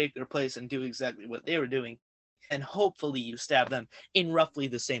you take their place and do exactly what they were doing, and hopefully you stab them in roughly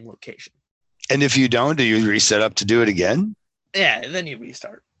the same location. And if you don't, do you reset up to do it again? Yeah, then you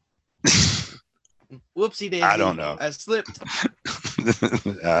restart. Whoopsie daisy. I don't know. I slipped.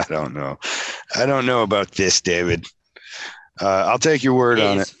 I don't know. I don't know about this, David. I'll take your word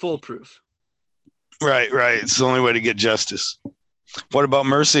on it. It's foolproof. Right. It's the only way to get justice. What about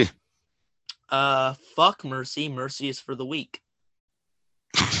mercy? Fuck mercy. Mercy is for the weak.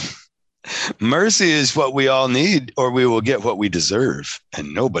 Mercy is what we all need, or we will get what we deserve.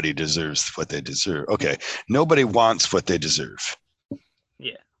 And nobody deserves what they deserve. Okay. Nobody wants what they deserve.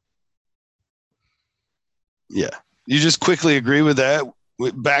 Yeah. Yeah. You just quickly agree with that,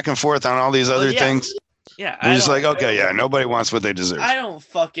 back and forth on all these other things? Yeah. I'm just like, okay, yeah, nobody wants what they deserve. I don't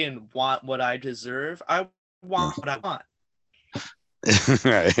fucking want what I deserve. I want what I want.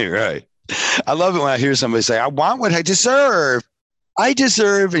 Right. I love it when I hear somebody say, I want what I deserve. I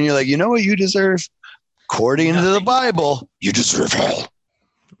deserve. And you're like, you know what you deserve? According to the Bible, you deserve hell.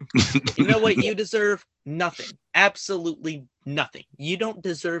 You know what you deserve? Nothing. Absolutely nothing. You don't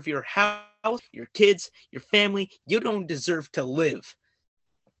deserve your house, your kids, your family. You don't deserve to live.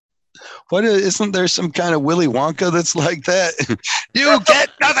 Isn't there some kind of Willy Wonka that's like that? You get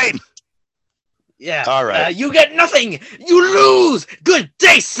nothing. Yeah. All right. You get nothing. You lose. Good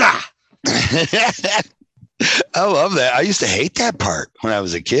day, sir. I love that. I used to hate that part when I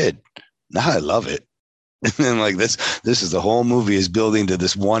was a kid. Now I love it. And then like this is the whole movie is building to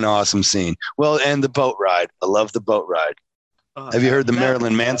this one awesome scene. Well, and the boat ride. I love the boat ride. Have you heard the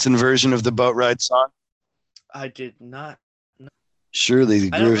Marilyn Manson version of the boat ride song? I did not. Surely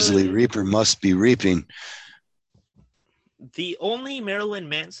the grizzly reaper must be reaping. The only Marilyn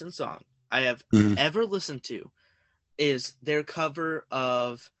Manson song I have ever listened to is their cover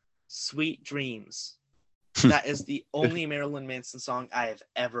of Sweet Dreams. That is the only Marilyn Manson song I have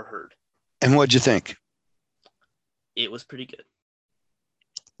ever heard. And what'd you think? It was pretty good.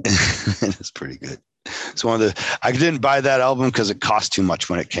 It was pretty good. It's one of the. I didn't buy that album because it cost too much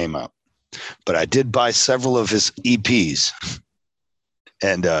when it came out, but I did buy several of his EPs,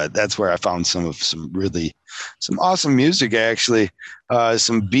 and that's where I found some awesome music. Actually,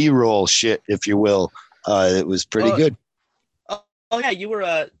 some B-roll shit, if you will. It was pretty good. Oh yeah, you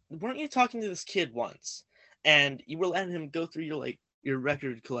were. Weren't you talking to this kid once? and you were letting him go through your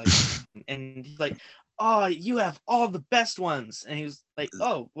record collection, and he's like, "Oh, you have all the best ones," and he was like,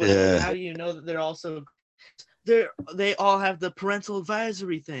 "Oh, well, how do you know that they're also they all have the parental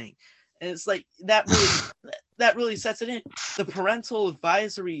advisory thing?" And it's like that really sets it in. The parental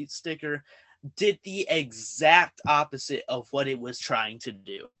advisory sticker did the exact opposite of what it was trying to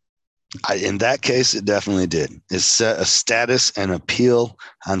do. In that case, it definitely did. It set a status and appeal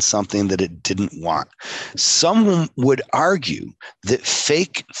on something that it didn't want. Some would argue that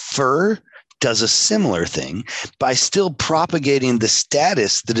fake fur does a similar thing by still propagating the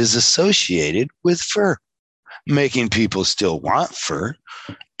status that is associated with fur, making people still want fur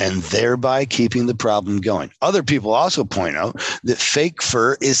and thereby keeping the problem going. Other people also point out that fake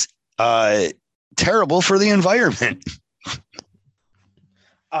fur is terrible for the environment.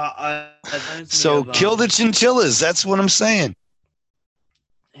 So kill the chinchillas. That's what I'm saying.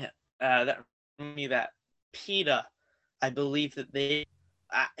 Yeah, that PETA, I believe that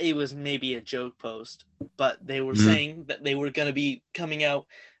it was maybe a joke post, but they were saying that they were going to be coming out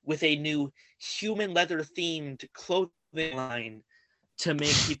with a new human leather themed clothing line to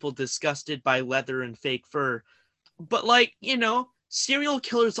make people disgusted by leather and fake fur. But serial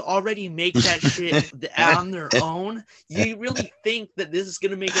killers already make that shit on their own. You really think that this is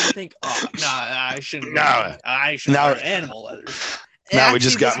gonna make them think, "Oh, no, I shouldn't. No, I shouldn't wear animal leather." Now we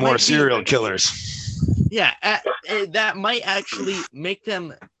just got more serial killers. Yeah, that might actually make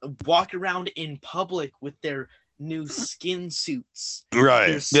them walk around in public with their new skin suits.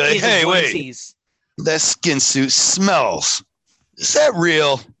 Right. Like, hey, wait. That skin suit smells. Is that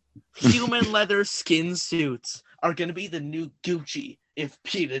real? Human leather skin suits are going to be the new Gucci if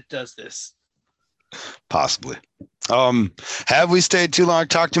PETA does this. Possibly. Have we stayed too long,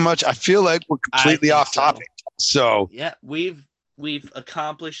 talked too much? I feel like we're completely off topic. So yeah, we've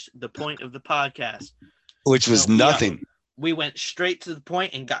accomplished the point of the podcast, which was nothing. We went straight to the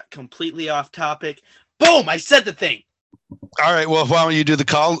point and got completely off topic. Boom! I said the thing. All right. Well, why don't you do the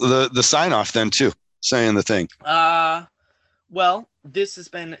call, the sign off then too, saying the thing. Well, this has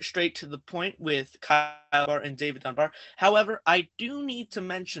been straight to the point with Kyle Dunbar and David Dunbar. However, I do need to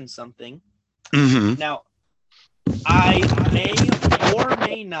mention something. Mm-hmm. Now, I may or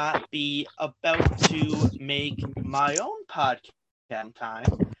may not be about to make my own podcast time.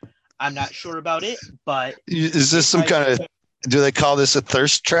 I'm not sure about it, but is this some kind of? Do they call this a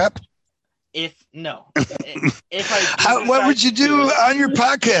thirst trap? If I what would you do on your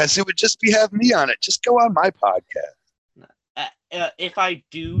podcast? It would just be have me on it. Just go on my podcast. If I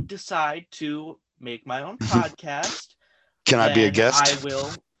do decide to make my own podcast, can I be a guest? I will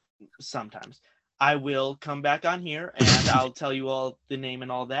sometimes. I will come back on here and I'll tell you all the name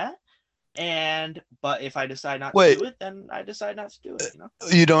and all that. But if I decide not to do it, then I decide not to do it.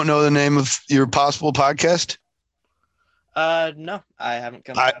 You don't know the name of your possible podcast? No, I haven't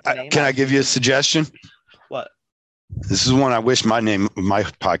come up with the name. Can I give you a suggestion? What? This is one I wish my name of my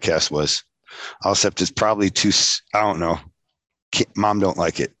podcast was. Except it's probably too. I don't know. Mom don't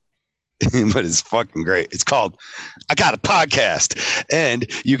like it, but it's fucking great. It's called I Got a Podcast, and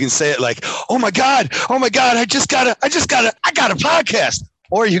you can say it like, oh my god, I got a podcast.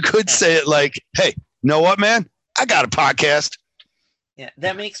 Or you could say it like, hey, know what, man? I got a podcast. Yeah,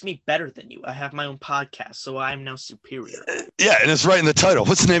 that makes me better than you. I have my own podcast, so I'm now superior. Yeah, and it's right in the title.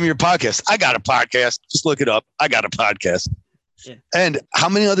 What's the name of your podcast? I Got a Podcast. Just look it up. I Got a Podcast. Yeah. And how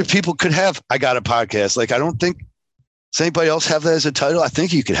many other people could have I Got a Podcast? Like, I don't think. Does anybody else have that as a title? I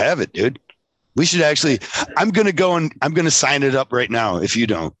think you could have it, dude. We should actually. I'm going to sign it up right now if you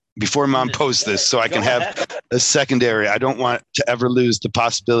don't. Before Mom posts this, so I can have a secondary. I don't want to ever lose the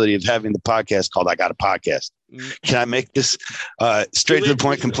possibility of having the podcast called I Got a Podcast. Can I make this straight to the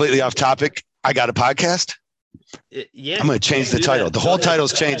point, completely off topic? I Got a Podcast? Yeah. I'm going to change the title. The whole title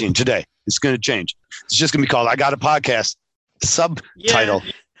is changing today. It's going to change. It's just going to be called I Got a Podcast. Subtitle,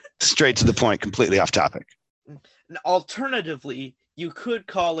 straight to the point, completely off topic. Alternatively, you could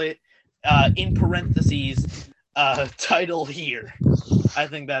call it in parentheses title here. I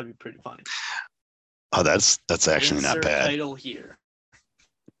think that'd be pretty funny. Oh, that's actually Insert not bad. Title here.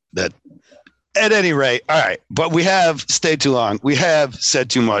 That at any rate, all right. But we have stayed too long. We have said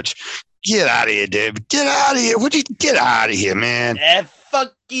too much. Get out of here, David. Get out of here. Get out of here, man.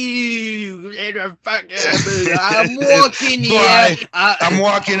 Fuck you. I'm walking here. I'm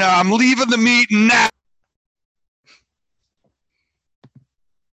walking. I'm leaving the meeting now.